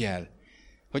 hogy figyel,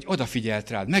 hogy odafigyelt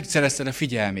rád, megszerezted a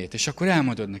figyelmét, és akkor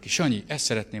elmondod neki, Sanyi, ezt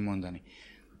szeretném mondani.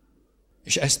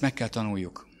 És ezt meg kell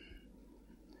tanuljuk.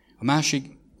 A másik,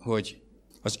 hogy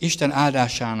az Isten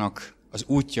áldásának az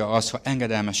útja az, ha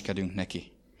engedelmeskedünk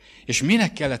neki. És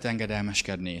minek kellett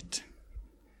engedelmeskedni itt?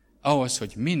 Ahhoz,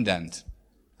 hogy mindent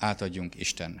átadjunk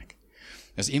Istennek.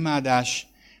 Az imádás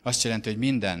azt jelenti, hogy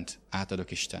mindent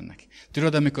átadok Istennek.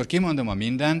 Tudod, amikor kimondom a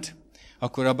mindent,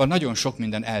 akkor abban nagyon sok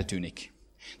minden eltűnik.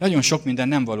 Nagyon sok minden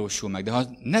nem valósul meg, de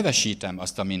ha nevesítem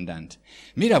azt a mindent,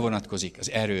 mire vonatkozik az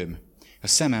erőm, a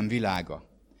szemem világa,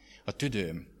 a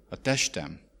tüdőm, a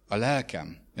testem, a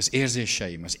lelkem, az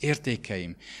érzéseim, az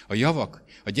értékeim, a javak,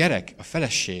 a gyerek, a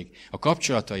feleség, a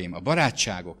kapcsolataim, a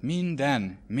barátságok,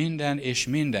 minden és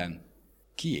minden.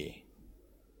 Kié?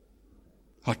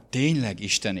 Ha tényleg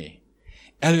Istené,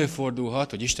 előfordulhat,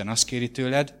 hogy Isten azt kéri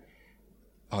tőled,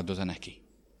 add oda neki.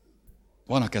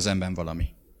 Van a kezemben valami.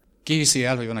 Ki hiszi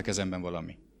el, hogy van a kezemben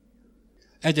valami?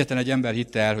 Egyetlen egy ember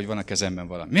hitte el, hogy van a kezemben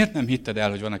valami. Miért nem hitted el,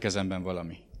 hogy van a kezemben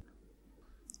valami?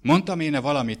 Mondtam én-e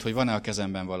valamit, hogy van-e a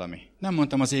kezemben valami? Nem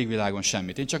mondtam az égvilágon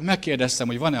semmit. Én csak megkérdeztem,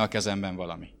 hogy van-e a kezemben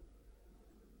valami.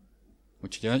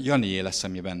 Úgyhogy a Janié lesz,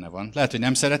 ami benne van. Lehet, hogy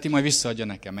nem szereti, majd visszaadja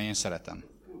nekem, mert én szeretem.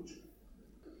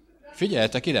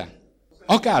 Figyeljetek ide!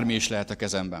 Akármi is lehet a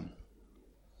kezemben.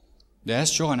 De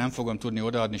ezt soha nem fogom tudni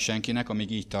odaadni senkinek,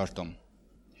 amíg így tartom.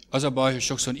 Az a baj, hogy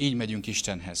sokszor így megyünk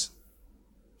Istenhez.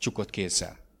 Csukott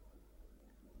kézzel.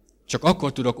 Csak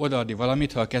akkor tudok odaadni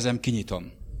valamit, ha a kezem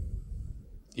kinyitom.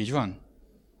 Így van?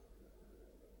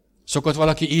 Szokott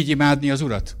valaki így imádni az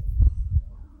Urat?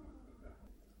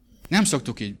 Nem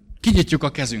szoktuk így. Kinyitjuk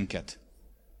a kezünket.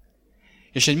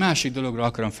 És egy másik dologra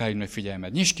akarom felhívni a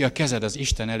figyelmed. Nyisd ki a kezed az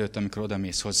Isten előtt, amikor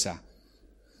odamész hozzá.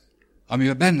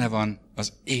 Amiben benne van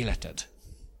az életed.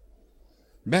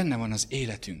 Benne van az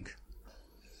életünk.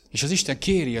 És az Isten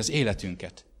kéri az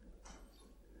életünket.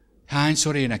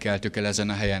 Hányszor énekeltük el ezen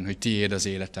a helyen, hogy tiéd az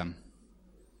életem?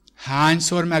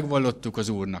 Hányszor megvallottuk az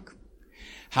Úrnak?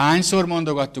 Hányszor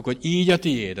mondogattuk, hogy így a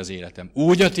tiéd az életem,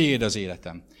 úgy a tiéd az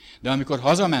életem. De amikor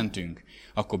hazamentünk,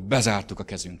 akkor bezártuk a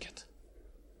kezünket.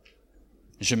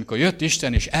 És amikor jött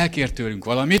Isten és elkért tőlünk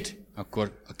valamit,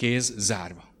 akkor a kéz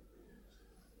zárva.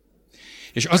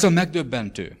 És az a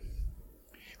megdöbbentő,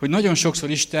 hogy nagyon sokszor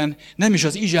Isten nem is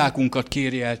az izsákunkat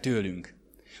kéri el tőlünk,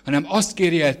 hanem azt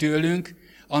kéri el tőlünk,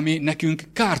 ami nekünk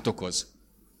kárt okoz.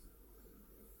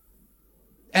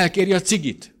 Elkéri a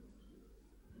cigit,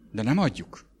 de nem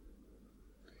adjuk.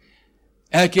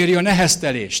 Elkéri a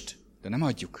neheztelést, de nem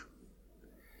adjuk.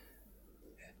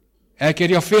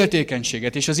 Elkéri a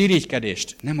féltékenységet és az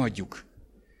irigykedést, nem adjuk.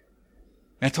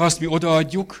 Mert ha azt mi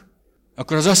odaadjuk,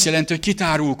 akkor az azt jelenti, hogy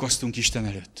kitárulkoztunk Isten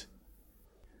előtt.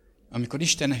 Amikor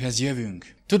Istenhez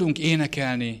jövünk, tudunk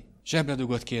énekelni zsebre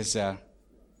dugott kézzel,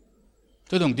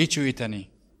 tudunk dicsőíteni,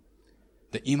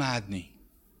 de imádni.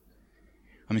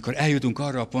 Amikor eljutunk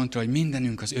arra a pontra, hogy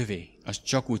mindenünk az övé, azt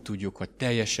csak úgy tudjuk, hogy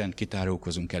teljesen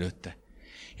kitárulkozunk előtte.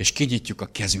 És kinyitjuk a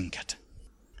kezünket.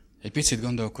 Egy picit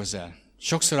gondolkozz el.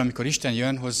 Sokszor, amikor Isten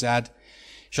jön hozzád,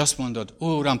 és azt mondod,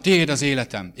 ó, Uram, tiéd az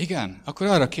életem. Igen, akkor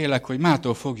arra kérlek, hogy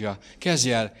mától fogja,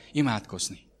 kezdj el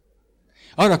imádkozni.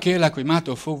 Arra kérlek, hogy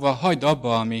mától fogva hagyd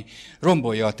abba, ami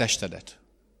rombolja a testedet.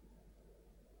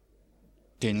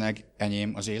 Tényleg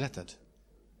enyém az életed?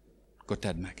 Akkor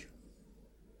tedd meg.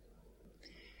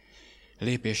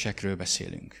 Lépésekről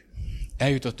beszélünk.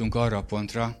 Eljutottunk arra a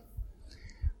pontra,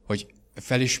 hogy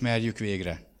felismerjük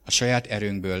végre, a saját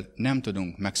erőnkből nem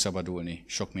tudunk megszabadulni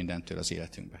sok mindentől az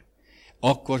életünkbe.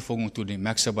 Akkor fogunk tudni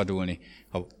megszabadulni,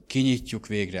 ha kinyitjuk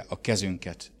végre a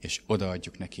kezünket, és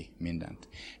odaadjuk neki mindent.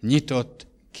 Nyitott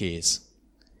kéz.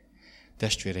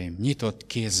 Testvéreim, nyitott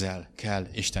kézzel kell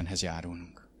Istenhez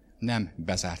járulnunk. Nem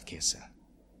bezárt kézzel.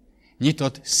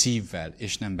 Nyitott szívvel,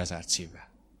 és nem bezárt szívvel.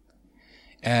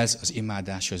 Ez az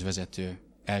imádáshoz vezető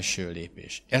első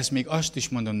lépés. Ez még azt is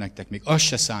mondom nektek, még az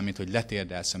se számít, hogy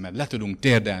letérdelsz, mert le tudunk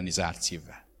térdelni zárt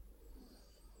szívvel.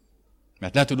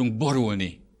 Mert le tudunk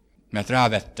borulni, mert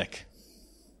rávettek.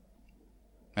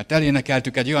 Mert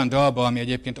elénekeltük egy olyan dalba, ami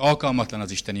egyébként alkalmatlan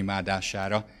az Isten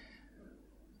imádására,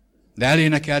 de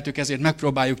elénekeltük, ezért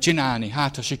megpróbáljuk csinálni,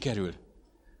 hát ha sikerül.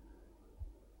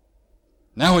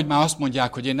 Nehogy már azt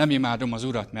mondják, hogy én nem imádom az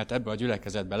Urat, mert ebbe a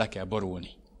gyülekezetbe le kell borulni.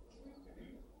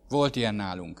 Volt ilyen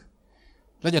nálunk.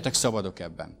 Legyetek szabadok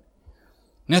ebben.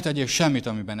 Ne tegyél semmit,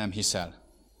 amiben nem hiszel.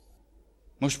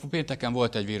 Most pénteken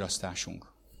volt egy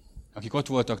virasztásunk. Akik ott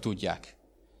voltak, tudják.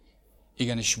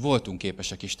 Igenis voltunk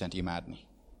képesek Istent imádni.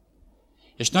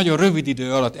 És nagyon rövid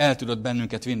idő alatt el tudott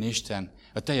bennünket vinni Isten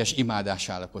a teljes imádás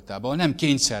állapotába, ahol nem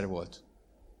kényszer volt.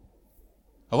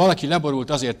 Ha valaki leborult,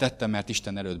 azért tette, mert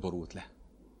Isten előtt borult le.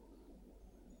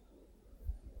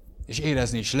 És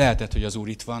érezni is lehetett, hogy az Úr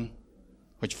itt van,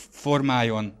 hogy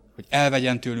formáljon, hogy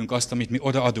elvegyen tőlünk azt, amit mi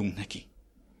odaadunk neki.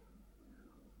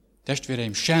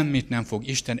 Testvéreim, semmit nem fog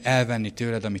Isten elvenni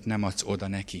tőled, amit nem adsz oda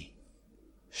neki.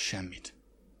 Semmit.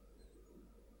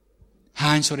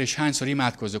 Hányszor és hányszor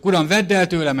imádkozzok. Uram, vedd el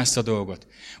tőlem ezt a dolgot.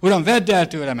 Uram, vedd el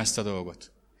tőlem ezt a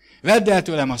dolgot. Vedd el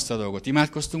tőlem azt a dolgot.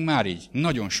 Imádkoztunk már így?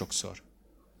 Nagyon sokszor.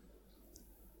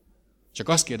 Csak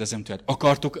azt kérdezem tőled,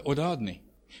 akartuk odaadni?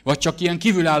 Vagy csak ilyen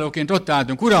kívülállóként ott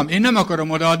álltunk, Uram, én nem akarom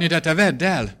odaadni, de te vedd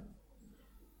el.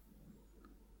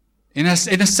 Én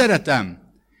ezt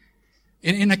szeretem.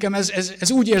 Én nekem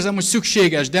ez úgy érzem, hogy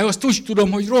szükséges, de azt is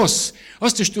tudom, hogy rossz.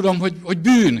 Azt is tudom, hogy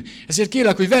bűn. Ezért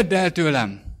kérlek, hogy vedd el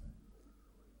tőlem.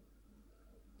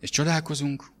 És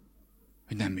csodálkozunk,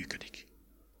 hogy nem működik.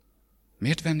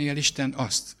 Miért venné el Isten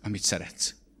azt, amit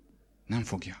szeretsz? Nem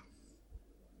fogja.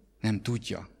 Nem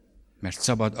tudja, mert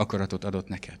szabad akaratot adott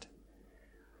neked.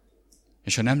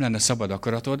 És ha nem lenne szabad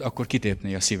akaratod, akkor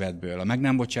kitépné a szívedből a meg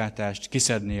nem bocsátást,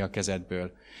 kiszedné a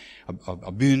kezedből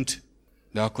a bűnt,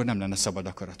 de akkor nem lenne szabad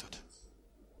akaratod.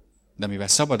 De mivel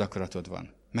szabad akaratod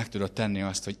van, meg tudod tenni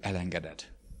azt, hogy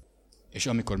elengeded. És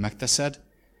amikor megteszed,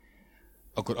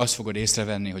 akkor azt fogod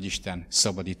észrevenni, hogy Isten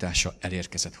szabadítása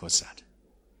elérkezett hozzád.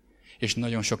 És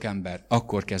nagyon sok ember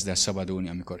akkor kezd el szabadulni,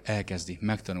 amikor elkezdi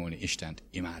megtanulni Istent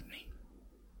imádni.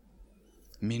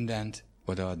 Mindent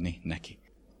odaadni neki.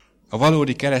 A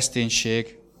valódi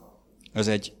kereszténység az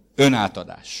egy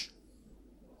önátadás.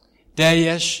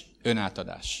 Teljes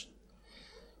önátadás.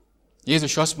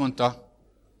 Jézus azt mondta,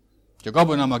 hogy a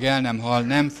gabonamag el nem hal,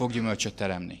 nem fog gyümölcsöt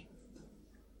teremni.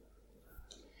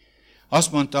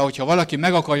 Azt mondta, hogy ha valaki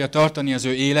meg akarja tartani az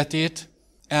ő életét,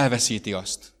 elveszíti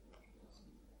azt.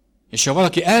 És ha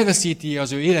valaki elveszíti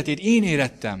az ő életét, én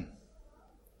érettem,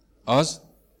 az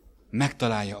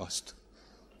megtalálja azt.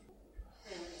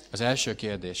 Az első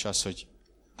kérdés az, hogy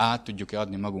át tudjuk-e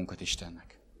adni magunkat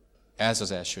Istennek. Ez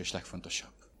az első és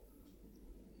legfontosabb.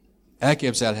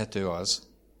 Elképzelhető az,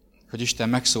 hogy Isten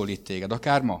megszólít téged,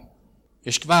 akár ma,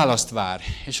 és választ vár,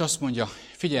 és azt mondja,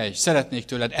 figyelj, szeretnék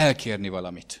tőled elkérni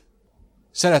valamit.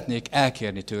 Szeretnék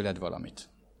elkérni tőled valamit.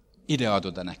 Ide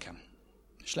adod-e nekem?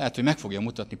 És lehet, hogy meg fogja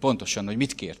mutatni pontosan, hogy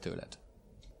mit kér tőled.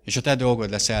 És a te dolgod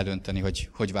lesz eldönteni,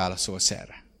 hogy válaszolsz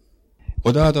erre.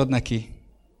 Odaadod neki,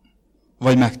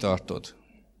 vagy megtartod.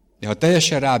 De ha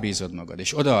teljesen rábízod magad,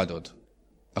 és odaadod,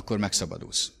 akkor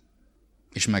megszabadulsz.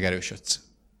 És megerősödsz.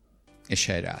 És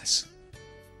helyreállsz.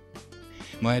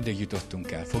 Ma eddig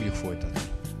jutottunk el, fogjuk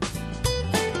folytatni.